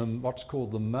in what's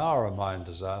called the Maura mine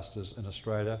disasters in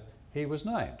Australia, he was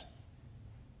named,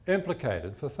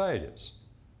 implicated for failures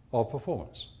of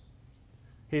performance.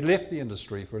 He left the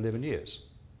industry for 11 years.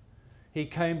 He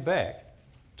came back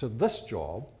to this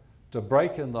job to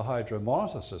break in the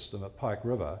hydromonitor system at Pike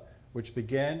River, which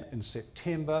began in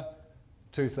September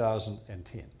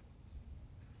 2010.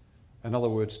 In other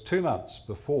words, 2 months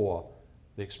before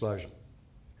the explosion.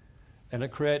 And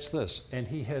it creates this, and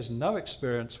he has no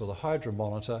experience with a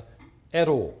hydromonitor at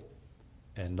all,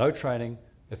 and no training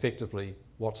effectively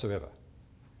whatsoever.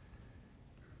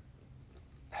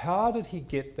 How did he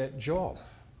get that job?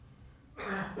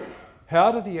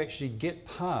 How did he actually get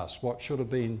past what should have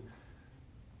been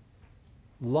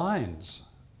lines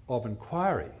of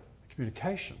inquiry,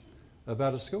 communication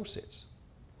about his skill sets?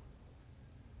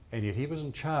 And yet he was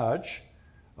in charge,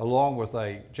 along with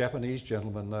a Japanese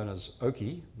gentleman known as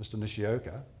Oki, Mr.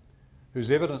 Nishioka,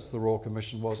 whose evidence to the Royal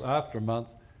Commission was after a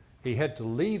month he had to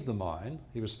leave the mine.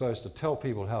 He was supposed to tell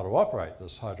people how to operate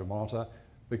this hydromonitor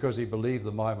because he believed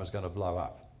the mine was going to blow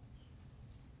up.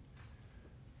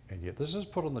 And yet this is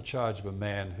put on the charge of a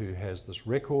man who has this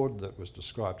record that was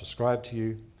described to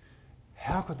you.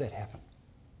 How could that happen?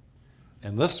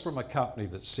 And this from a company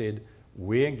that said,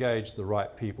 we engaged the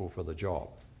right people for the job.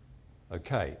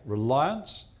 Okay,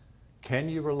 reliance, can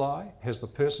you rely? Has the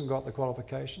person got the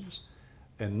qualifications?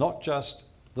 And not just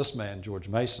this man, George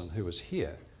Mason, who was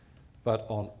here, but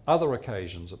on other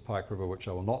occasions at Pike River, which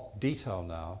I will not detail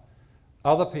now,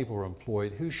 other people were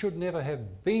employed who should never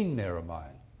have been near a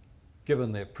mine,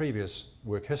 given their previous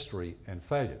work history and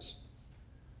failures.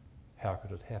 How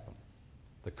could it happen?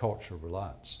 The culture of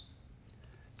reliance.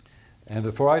 And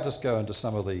before I just go into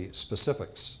some of the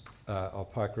specifics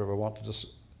of Pike River, I want to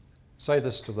just say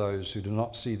this to those who do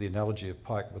not see the analogy of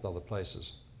Pike with other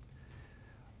places.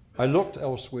 I looked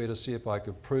elsewhere to see if I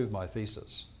could prove my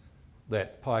thesis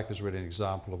that Pike is really an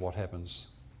example of what happens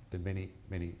in many,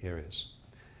 many areas.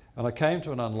 And I came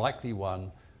to an unlikely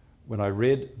one when I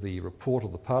read the report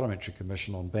of the Parliamentary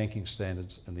Commission on Banking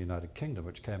Standards in the United Kingdom,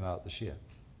 which came out this year.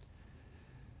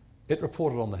 It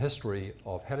reported on the history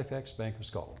of Halifax Bank of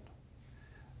Scotland.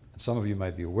 And some of you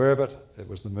may be aware of it. It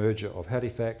was the merger of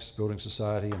Halifax Building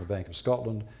Society and the Bank of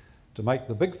Scotland to make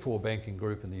the big four banking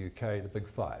group in the UK the big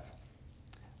five.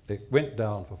 It went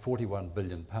down for £41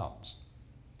 billion.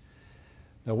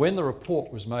 Now, when the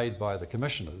report was made by the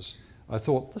commissioners, I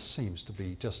thought, this seems to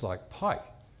be just like Pike.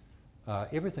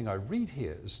 Everything I read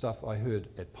here is stuff I heard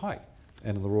at Pike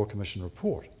and in the Royal Commission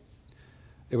report.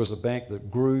 It was a bank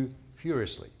that grew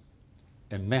furiously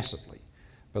and massively.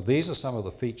 But these are some of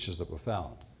the features that were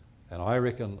found. And I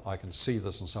reckon I can see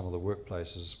this in some of the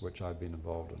workplaces which I've been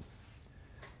involved in.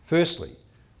 Firstly,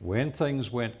 when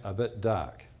things went a bit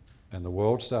dark and the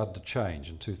world started to change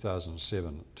in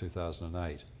 2007,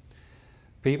 2008,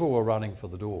 people were running for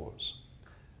the doors,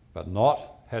 but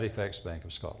not Halifax Bank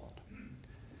of Scotland.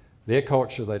 Their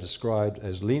culture they described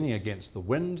as leaning against the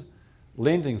wind,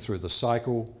 lending through the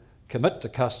cycle, commit to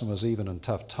customers even in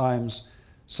tough times.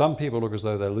 Some people look as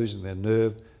though they're losing their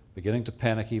nerve, beginning to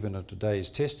panic even in today's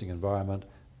testing environment,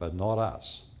 but not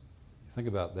us. Think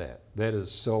about that. That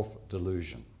is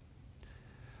self-delusion.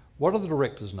 What do the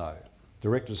directors know?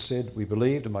 Directors said, we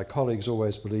believed, and my colleagues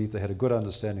always believed, they had a good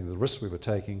understanding of the risks we were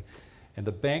taking, and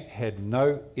the bank had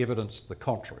no evidence to the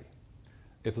contrary.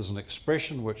 If there's an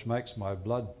expression which makes my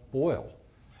blood boil,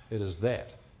 it is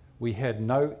that. We had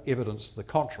no evidence to the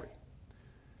contrary.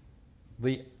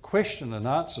 The question and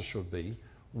answer should be,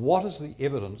 what is the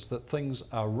evidence that things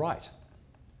are right?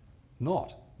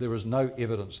 Not, there is no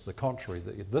evidence to the contrary.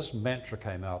 This mantra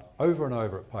came out over and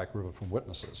over at Pike River from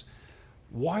witnesses.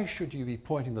 Why should you be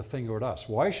pointing the finger at us?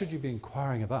 Why should you be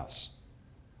inquiring of us?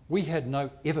 We had no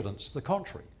evidence to the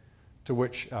contrary. To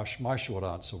which my short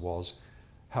answer was,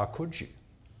 how could you?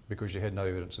 Because you had no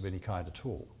evidence of any kind at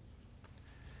all.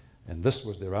 And this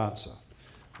was their answer.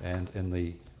 And in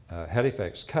the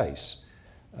Halifax case,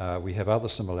 we have other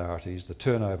similarities, the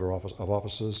turnover of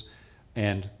officers,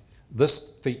 and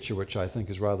this feature, which I think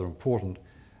is rather important,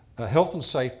 health and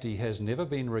safety has never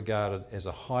been regarded as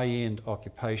a high-end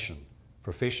occupation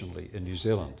professionally in New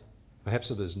Zealand. Perhaps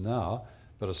it is now,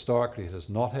 but historically it has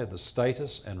not had the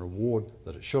status and reward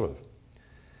that it should have.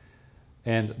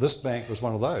 And this bank was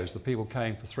one of those. The people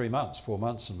came for 3 months, 4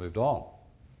 months and moved on.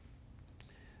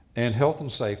 And health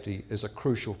and safety is a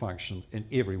crucial function in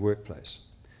every workplace.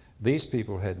 These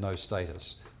people had no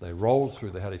status. They rolled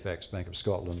through the Halifax Bank of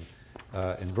Scotland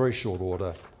in very short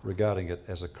order, regarding it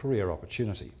as a career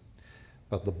opportunity.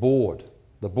 But the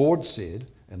board said,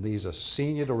 and these are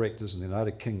senior directors in the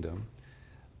United Kingdom,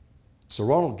 Sir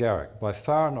Ronald Garrick, by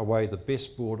far and away the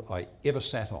best board I ever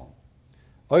sat on.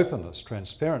 Openness,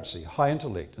 transparency, high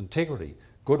intellect, integrity,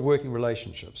 good working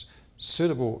relationships,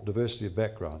 suitable diversity of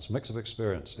backgrounds, mix of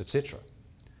experience, etc.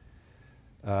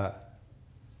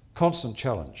 Constant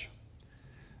challenge.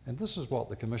 And this is what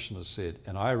the commissioners said,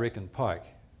 and I reckon Pike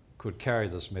could carry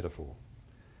this metaphor.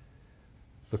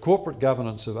 The corporate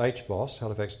governance of HBOS,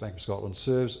 Halifax Bank of Scotland,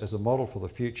 serves as a model for the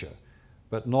future,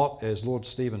 but not as Lord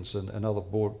Stevenson and other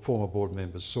former board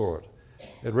members saw it.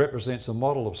 It represents a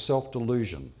model of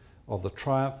self-delusion, of the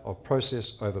triumph of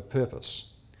process over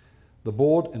purpose. The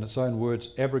board, in its own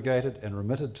words, abrogated and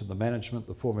remitted to the management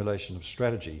the formulation of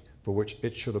strategy for which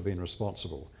it should have been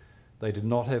responsible. They did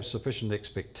not have sufficient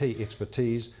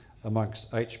expertise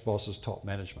amongst HBOS's top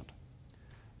management.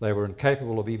 They were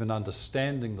incapable of even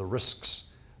understanding the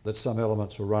risks that some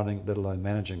elements were running, let alone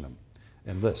managing them.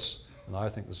 And I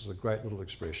think this is a great little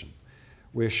expression,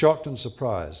 we're shocked and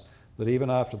surprised that even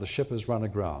after the ship has run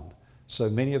aground, so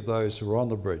many of those who are on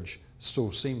the bridge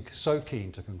still seem so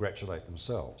keen to congratulate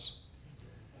themselves.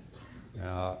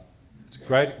 Now, it's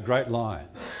a great line.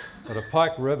 But at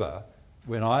Pike River,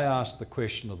 when I asked the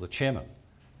question of the chairman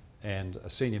and a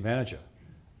senior manager,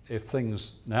 if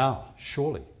things now,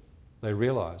 surely, they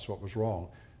realised what was wrong,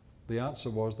 the answer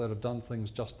was they'd have done things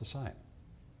just the same.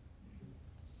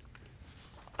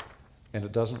 And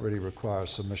it doesn't really require a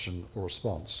submission or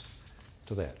response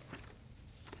to that.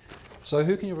 So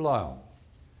who can you rely on?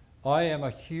 I am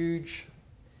a huge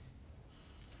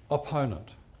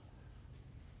opponent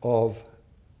of,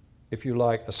 if you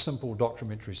like, a simple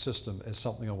documentary system as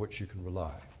something on which you can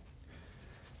rely.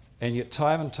 And yet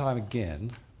time and time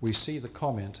again, we see the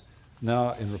comment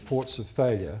now in reports of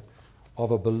failure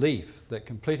of a belief that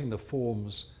completing the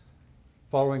forms,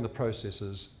 following the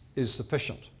processes is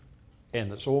sufficient.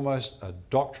 And it's almost a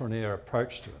doctrinaire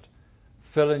approach to it.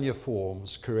 Fill in your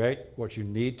forms, create what you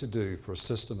need to do for a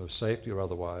system of safety or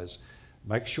otherwise.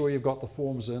 Make sure you've got the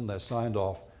forms in, they're signed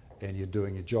off, and you're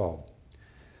doing your job.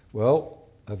 Well,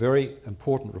 a very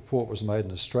important report was made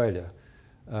in Australia,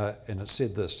 and it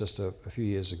said this just a few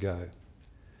years ago,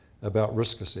 about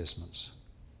risk assessments.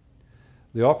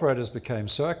 The operators became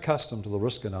so accustomed to the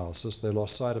risk analysis they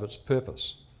lost sight of its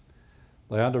purpose.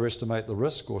 They underestimate the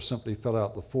risk or simply fill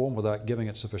out the form without giving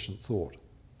it sufficient thought.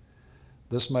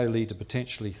 This may lead to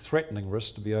potentially threatening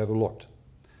risks to be overlooked.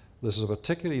 This is a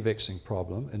particularly vexing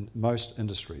problem in most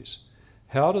industries.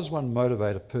 How does one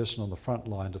motivate a person on the front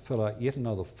line to fill out yet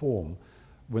another form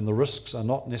when the risks are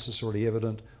not necessarily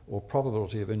evident or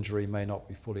probability of injury may not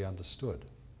be fully understood?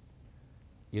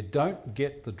 You don't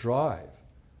get the drive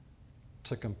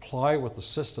to comply with the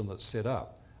system that's set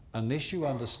up unless you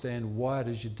understand why it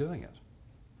is you're doing it,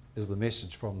 is the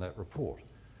message from that report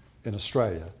in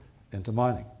Australia into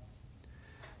mining.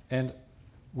 And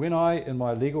when I, in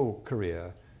my legal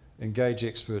career, engage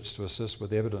experts to assist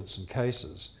with evidence and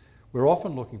cases, we're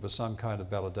often looking for some kind of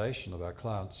validation of our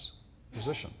client's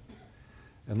position.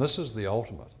 And this is the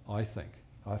ultimate, I think.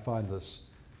 I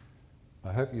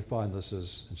hope you find this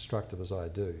as instructive as I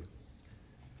do.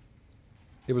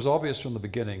 It was obvious from the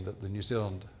beginning that the New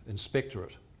Zealand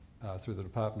Inspectorate through the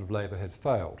Department of Labour had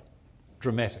failed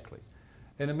dramatically.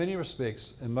 And in many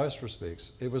respects, in most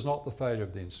respects, it was not the failure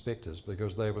of the inspectors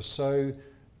because they were so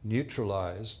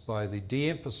neutralised by the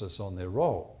de-emphasis on their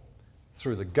role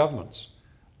through the government's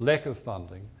lack of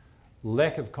funding,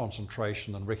 lack of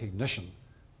concentration and recognition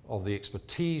of the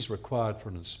expertise required for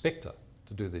an inspector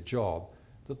to do their job,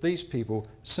 that these people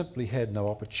simply had no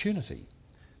opportunity.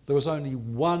 There was only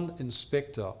one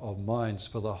inspector of mines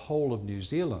for the whole of New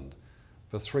Zealand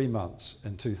for 3 months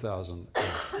in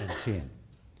 2010.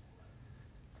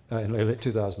 In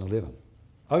 2011.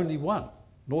 Only one,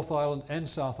 North Island and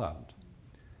South Island.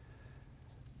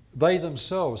 They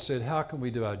themselves said, how can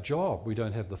we do our job? We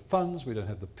don't have the funds, we don't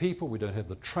have the people, we don't have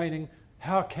the training.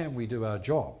 How can we do our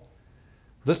job?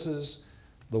 This is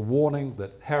the warning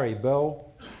that Harry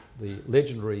Bell, the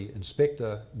legendary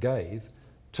inspector, gave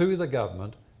to the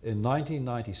government in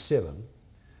 1997,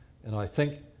 and I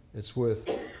think it's worth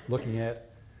looking at.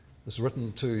 It's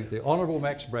written to the Honourable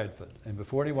Max Bradford, and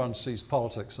before anyone sees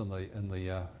politics in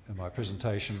my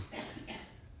presentation,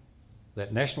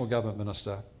 that National Government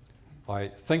Minister, I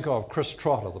think of Chris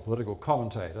Trotter, the political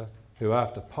commentator, who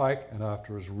after Pike and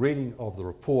after his reading of the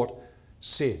report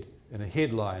said in a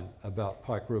headline about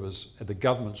Pike Rivers and the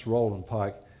government's role in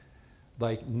Pike,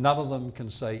 none of them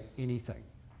can say anything.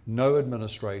 No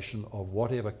administration of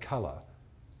whatever colour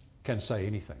can say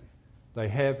anything. They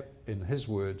have, in his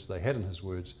words,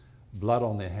 blood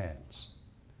on their hands,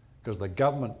 because the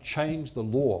government changed the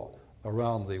law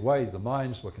around the way the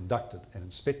mines were conducted and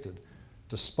inspected,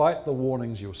 despite the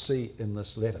warnings you'll see in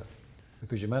this letter.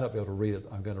 Because you may not be able to read it,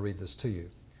 I'm going to read this to you.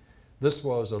 This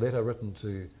was a letter written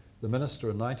to the minister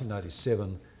in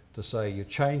 1997 to say, you're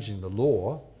changing the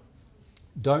law,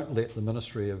 don't let the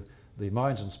Ministry of the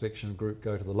Mines Inspection Group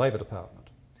go to the Labour Department.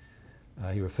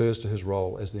 He refers to his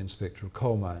role as the Inspector of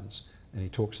Coal Mines, and he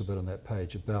talks a bit on that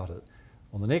page about it.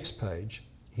 On the next page,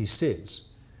 he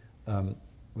says,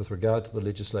 with regard to the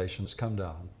legislation that's come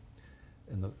down,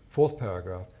 in the 4th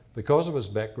paragraph, because of his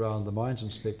background, the mines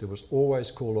inspector was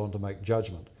always called on to make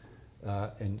judgment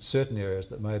in certain areas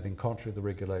that may have been contrary to the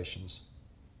regulations.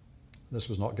 This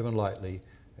was not given lightly,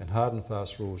 and hard and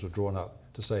fast rules were drawn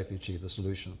up to safely achieve the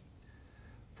solution.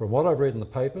 From what I've read in the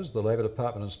papers, the Labour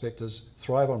Department inspectors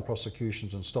thrive on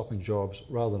prosecutions and stopping jobs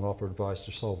rather than offer advice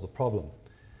to solve the problem.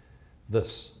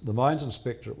 The mines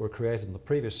inspectorate were created in the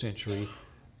previous century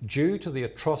due to the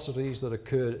atrocities that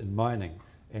occurred in mining,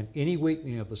 and any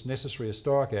weakening of this necessary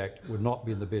historic act would not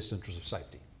be in the best interest of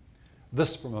safety.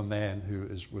 This from a man who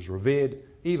was revered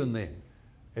even then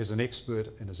as an expert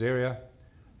in his area.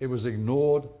 It was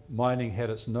ignored. Mining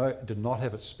did not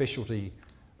have its specialty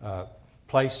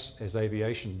place as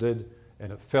aviation did,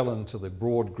 and it fell into the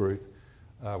broad group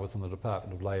within the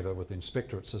Department of Labour with the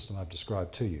inspectorate system I've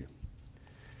described to you.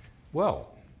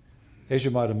 Well, as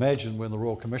you might imagine, when the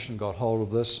Royal Commission got hold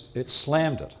of this, it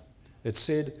slammed it. It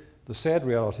said, the sad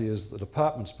reality is that the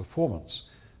department's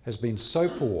performance has been so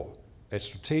poor at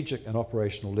strategic and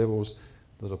operational levels,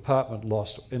 the department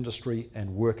lost industry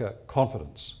and worker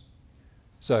confidence.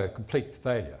 So, complete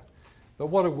failure. But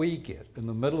what do we get? In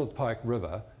the middle of Pike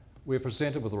River, we're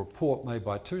presented with a report made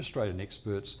by 2 Australian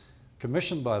experts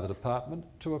commissioned by the department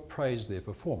to appraise their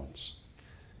performance.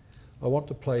 I want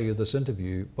to play you this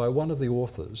interview by one of the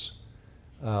authors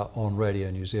on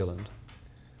Radio New Zealand.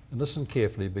 And listen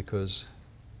carefully because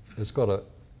it's got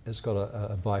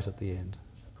a bite at the end.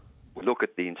 We look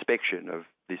at the inspection of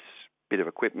this bit of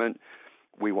equipment.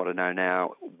 We want to know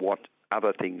now what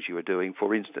other things you are doing.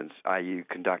 For instance, are you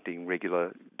conducting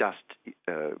regular dust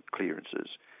clearances?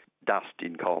 Dust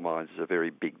in coal mines is a very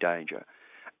big danger.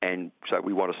 And so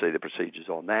we want to see the procedures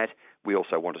on that. We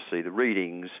also want to see the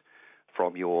readings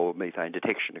from your methane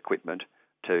detection equipment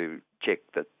to check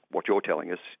that what you're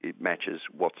telling us, it matches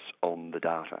what's on the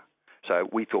data. So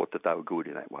we thought that they were good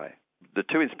in that way. The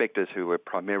 2 inspectors who were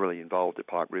primarily involved at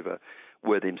Pike River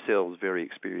were themselves very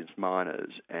experienced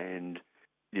miners, and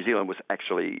New Zealand was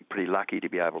actually pretty lucky to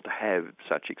be able to have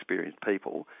such experienced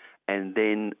people. And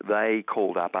then they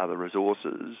called up other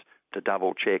resources to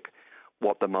double check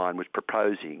what the mine was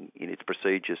proposing in its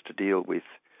procedures to deal with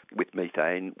with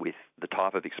methane, with the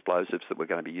type of explosives that were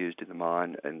going to be used in the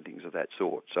mine and things of that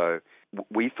sort. So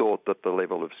we thought that the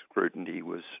level of scrutiny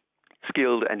was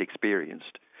skilled and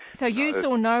experienced. So you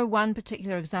saw no one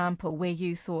particular example where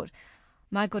you thought,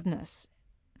 my goodness,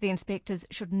 the inspectors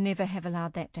should never have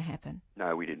allowed that to happen?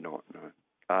 No, we did not,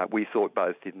 no. We thought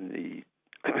both in the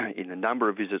in the number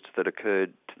of visits that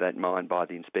occurred to that mine by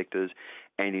the inspectors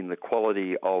and in the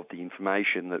quality of the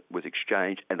information that was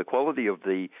exchanged and the quality of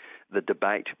the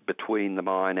debate between the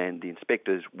mine and the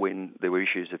inspectors when there were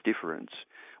issues of difference,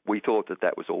 we thought that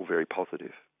that was all very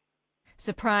positive.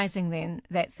 Surprising then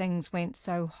that things went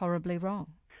so horribly wrong?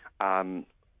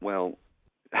 Well,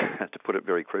 to put it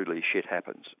very crudely, shit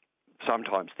happens.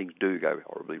 Sometimes things do go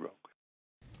horribly wrong.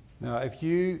 Now, if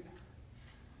you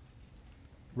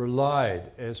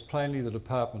relied, as plainly the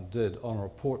department did, on a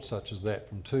report such as that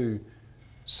from two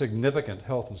significant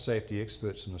health and safety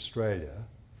experts in Australia,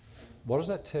 what does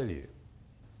that tell you?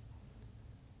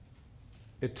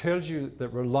 It tells you that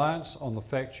reliance on the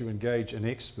fact you engage an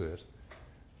expert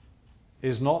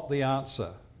is not the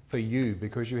answer for you,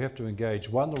 because you have to engage,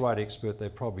 one, the right expert, they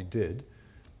probably did,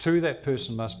 two, that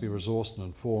person must be resourced and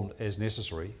informed as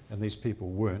necessary, and these people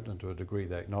weren't, and to a degree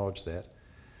they acknowledged that,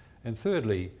 and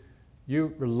thirdly,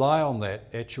 you rely on that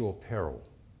at your peril.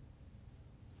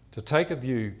 To take a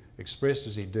view expressed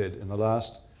as he did in the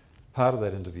last part of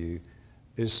that interview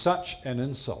is such an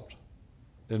insult,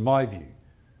 in my view,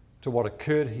 to what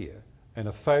occurred here, and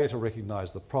a failure to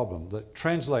recognise the problem, that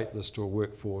translate this to a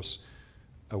workforce,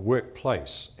 a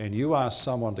workplace, and you ask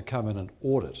someone to come in and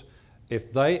audit.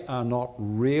 If they are not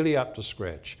really up to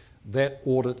scratch, that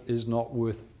audit is not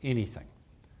worth anything.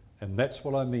 And that's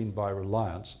what I mean by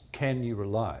reliance. Can you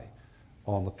rely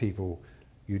on the people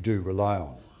you do rely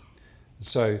on?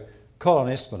 So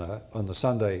Colin Espiner on the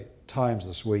Sunday Times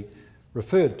this week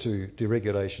referred to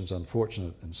deregulation's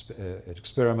unfortunate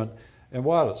experiment, and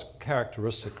while it's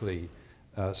characteristically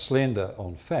slender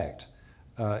on fact,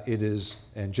 it is,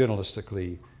 and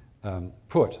journalistically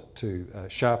put to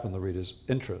sharpen the reader's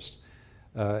interest.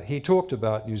 He talked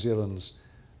about New Zealand's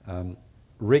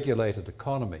regulated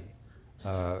economy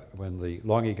when the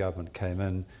Longy government came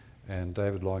in, and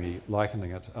David Longy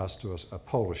likening us to a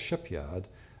Polish shipyard,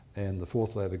 and the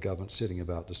Fourth Labor government setting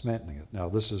about dismantling it. Now,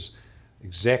 this is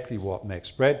exactly what Max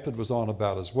Bradford was on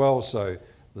about as well, so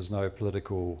there's no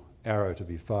political arrow to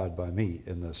be fired by me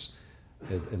in this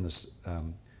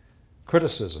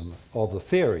criticism of the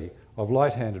theory of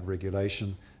light-handed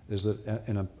regulation, is that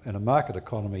in a market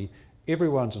economy,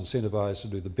 everyone's incentivised to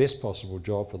do the best possible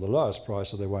job for the lowest price,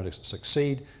 so they won't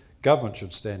succeed. Government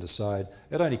should stand aside.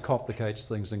 It only complicates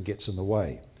things and gets in the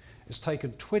way. It's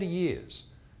taken 20 years,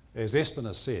 as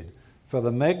Espiner said, for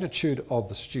the magnitude of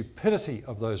the stupidity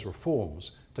of those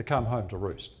reforms to come home to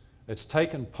roost. It's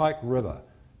taken Pike River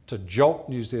to jolt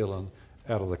New Zealand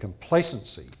out of the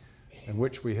complacency in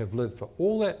which we have lived for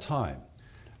all that time,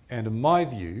 and in my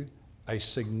view, a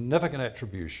significant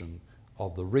attribution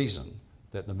of the reason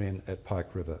that the men at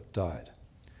Pike River died.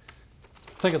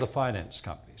 Think of the finance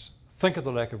companies. Think of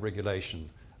the lack of regulation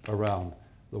around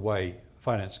the way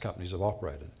finance companies have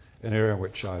operated, an area in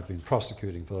which I've been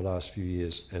prosecuting for the last few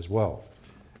years as well.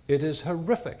 It is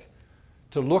horrific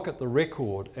to look at the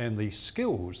record and the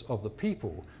skills of the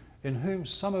people in whom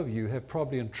some of you have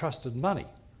probably entrusted money.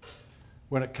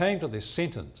 When it came to their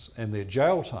sentence and their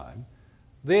jail time,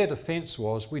 their defence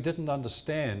was, we didn't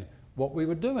understand what we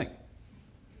were doing.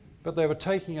 But they were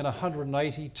taking in $180,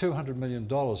 $200 million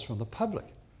from the public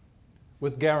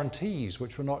with guarantees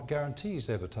which were not guarantees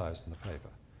advertised in the paper.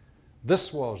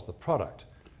 This was the product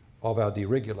of our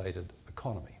deregulated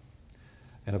economy.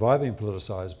 And if I've been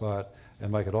politicised by it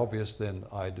and make it obvious, then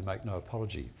I do make no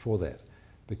apology for that,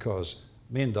 because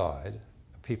men died,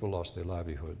 people lost their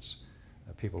livelihoods,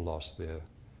 people lost their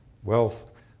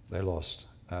wealth, they lost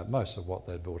most of what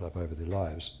they'd built up over their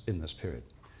lives in this period.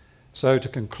 So to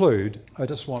conclude, I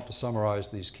just want to summarise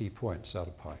these key points out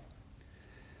of Pike.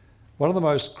 One of the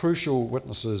most crucial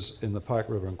witnesses in the Pike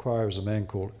River inquiry was a man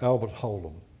called Albert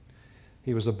Holdham.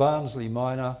 He was a Barnsley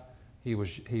miner. He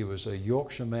was a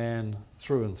Yorkshire man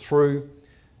through and through.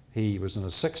 He was in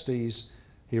his 60s.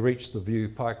 He reached the view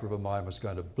Pike River mine was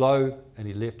going to blow, and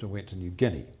he left and went to New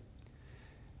Guinea.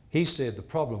 He said the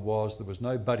problem was there was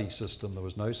no buddy system, there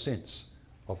was no sense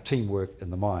of teamwork in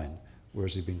the mine,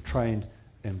 whereas he'd been trained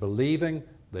in believing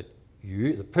that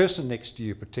you, the person next to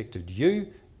you, protected you,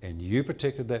 and you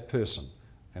protected that person,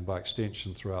 and by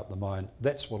extension throughout the mine.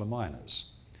 That's what a mine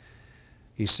is.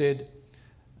 He said,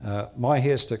 my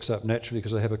hair sticks up naturally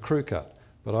because I have a crew cut,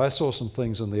 but I saw some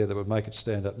things in there that would make it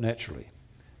stand up naturally.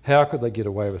 How could they get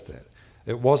away with that?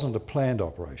 It wasn't a planned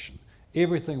operation.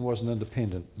 Everything was an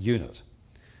independent unit.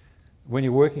 when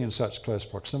you're working in such close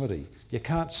proximity, you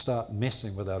can't start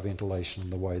messing with our ventilation in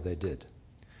the way they did.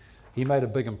 He made a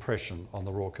big impression on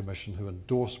the Royal Commission, who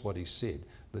endorsed what he said,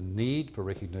 the need for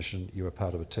recognition you are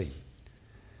part of a team.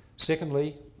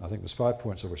 Secondly, I think there's 5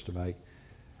 points I wish to make.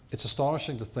 It's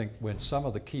astonishing to think when some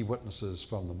of the key witnesses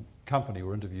from the company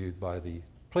were interviewed by the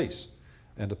police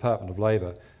and Department of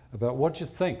Labour about what do you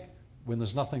think when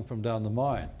there's nothing from down the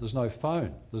mine. There's no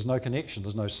phone, there's no connection,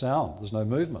 there's no sound, there's no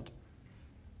movement.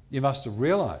 You must have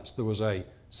realised there was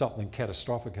something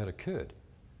catastrophic had occurred.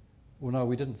 Well, no,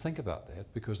 we didn't think about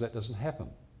that because that doesn't happen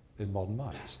in modern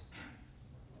mines.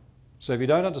 So if you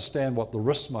don't understand what the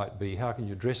risks might be, how can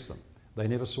you address them? They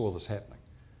never saw this happening.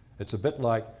 It's a bit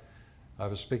like, I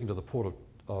was speaking to the Port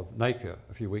of Napier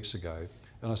a few weeks ago,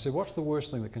 and I said, what's the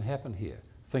worst thing that can happen here?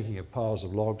 Thinking of piles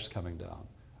of logs coming down.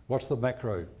 What's the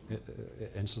macro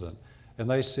incident? And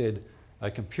they said,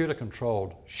 a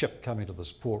computer-controlled ship coming to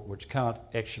this port which can't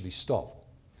actually stop.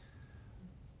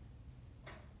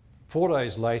 4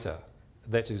 days later,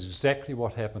 that is exactly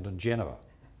what happened in Genoa,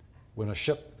 when a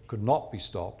ship could not be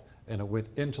stopped and it went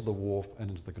into the wharf and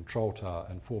into the control tower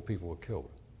and 4 people were killed.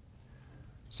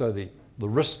 So the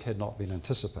risk had not been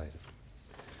anticipated.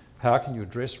 How can you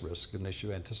address risk unless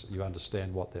you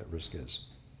understand what that risk is?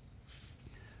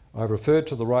 I've referred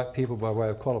to the right people by way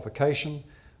of qualification.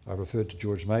 I've referred to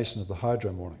George Mason of the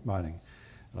hydro mining.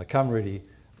 And I come really,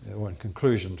 in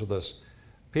conclusion, to this.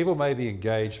 People may be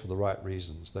engaged for the right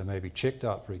reasons. They may be checked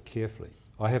out very carefully.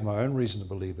 I have my own reason to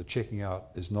believe that checking out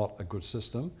is not a good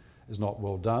system, is not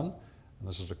well done. And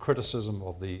this is a criticism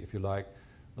of the, if you like,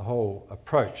 the whole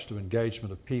approach to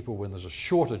engagement of people when there's a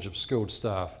shortage of skilled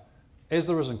staff, as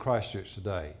there is in Christchurch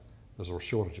today. There's a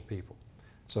shortage of people.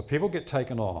 So people get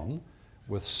taken on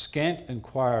with scant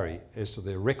inquiry as to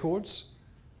their records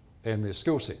and their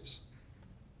skill sets.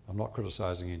 I'm not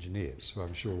criticising engineers, who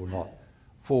I'm sure will not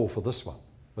fall for this one,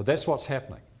 but that's what's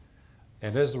happening.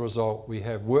 And as a result, we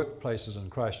have workplaces in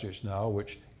Christchurch now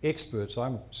which experts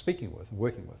I'm speaking with and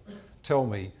working with tell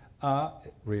me are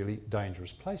really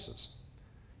dangerous places,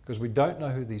 because we don't know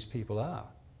who these people are.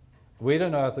 We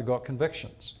don't know if they've got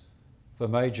convictions for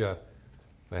major,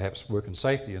 perhaps work and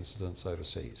safety incidents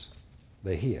overseas.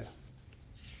 They're here.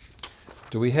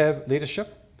 Do we have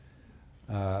leadership?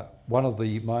 One of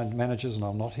the mine managers, and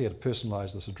I'm not here to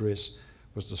personalise this address,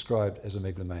 was described as a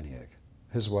megalomaniac.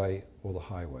 His way or the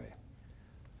highway.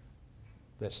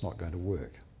 That's not going to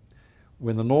work.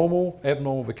 When the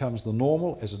abnormal becomes the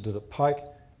normal, as it did at Pike,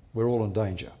 we're all in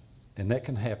danger. And that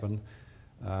can happen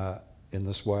in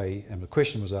this way. And the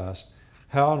question was asked,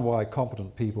 how and why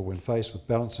competent people, when faced with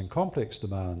balancing complex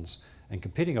demands and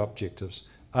competing objectives,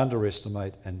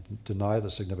 underestimate and deny the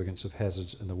significance of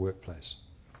hazards in the workplace.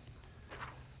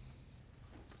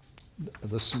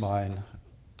 This mine,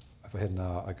 if I had an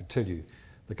hour, I could tell you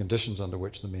the conditions under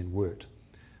which the men worked.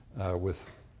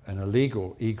 With an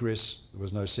illegal egress, there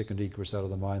was no second egress out of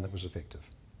the mine that was effective.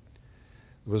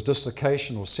 There was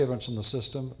dislocation or severance in the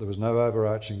system. There was no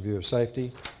overarching view of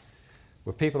safety.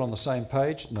 Were people on the same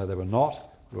page? No, they were not.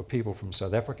 There were people from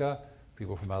South Africa,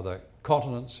 people from other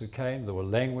continents who came. There were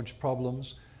language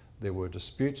problems. There were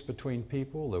disputes between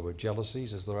people. There were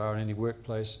jealousies, as there are in any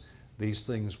workplace. These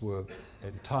things were,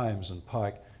 at times in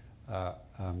Pike,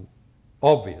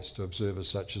 obvious to observers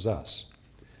such as us.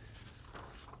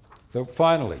 But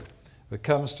finally, if it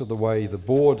comes to the way the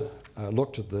board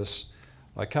looked at this,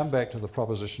 I come back to the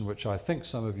proposition which I think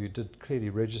some of you did clearly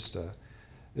register,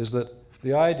 is that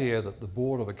the idea that the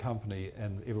board of a company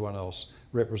and everyone else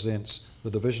represents the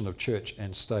division of church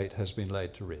and state has been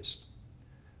laid to rest.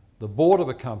 The board of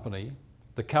a company,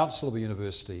 the council of a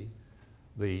university,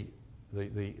 the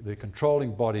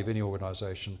controlling body of any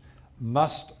organisation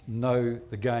must know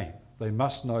the game. They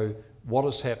must know what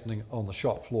is happening on the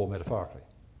shop floor, metaphorically.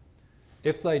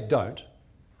 If they don't,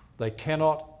 they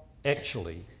cannot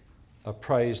actually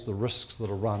appraise the risks that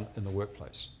are run in the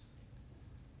workplace.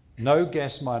 No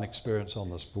gas mine experience on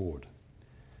this board.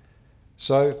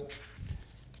 So,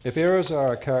 if errors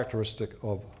are a characteristic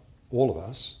of all of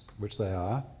us, which they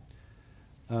are,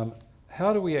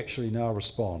 how do we actually now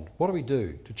respond? What do we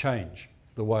do to change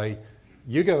the way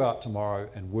you go out tomorrow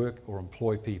and work or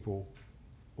employ people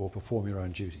or perform your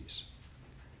own duties?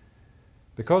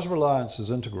 Because reliance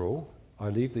is integral, I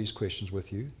leave these questions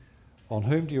with you. On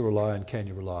whom do you rely and can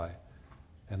you rely?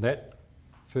 And that,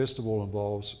 first of all,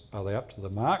 involves, are they up to the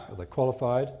mark? Are they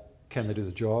qualified? Can they do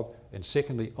the job? And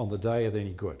secondly, on the day, are they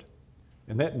any good?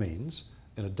 And that means,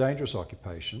 in a dangerous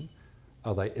occupation,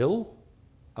 are they ill?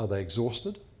 Are they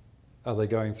exhausted? Are they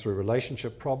going through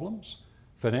relationship problems,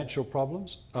 financial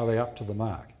problems? Are they up to the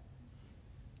mark?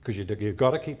 Because you've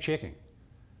got to keep checking.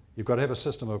 You've got to have a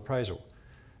system of appraisal.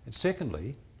 And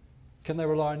secondly, can they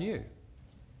rely on you?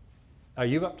 Are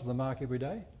you up to the mark every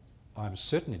day? I'm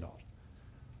certainly not.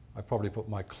 I probably put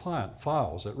my client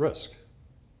files at risk.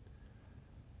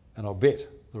 And I'll bet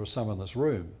there are some in this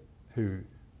room who,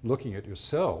 looking at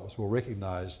yourselves, will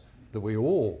recognise that we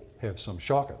all have some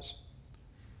shockers.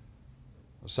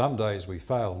 Some days we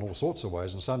fail in all sorts of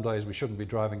ways, and some days we shouldn't be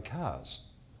driving cars,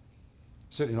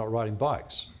 certainly not riding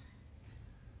bikes,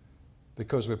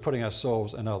 because we're putting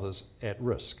ourselves and others at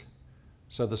risk.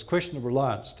 So this question of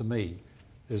reliance, to me,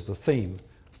 is the theme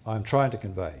I'm trying to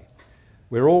convey.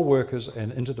 We're all workers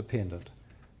and interdependent.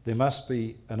 There must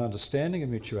be an understanding of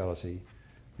mutuality,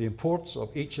 the importance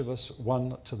of each of us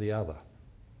one to the other.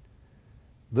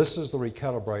 This is the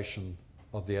recalibration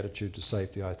of the attitude to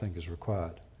safety I think is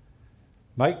required.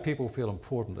 Make people feel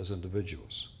important as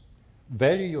individuals.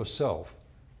 Value yourself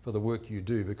for the work you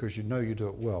do because you know you do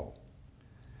it well.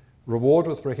 Reward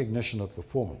with recognition of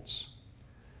performance.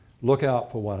 Look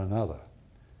out for one another.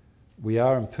 We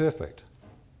are imperfect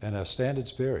and our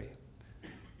standards vary.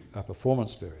 Our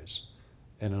performance varies.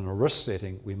 And in a risk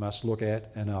setting, we must look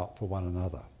at and out for one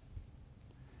another.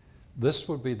 This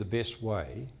would be the best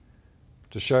way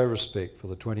to show respect for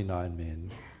the 29 men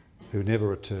who never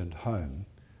returned home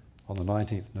on the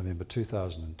 19th November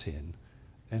 2010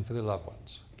 and for their loved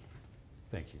ones.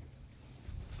 Thank you.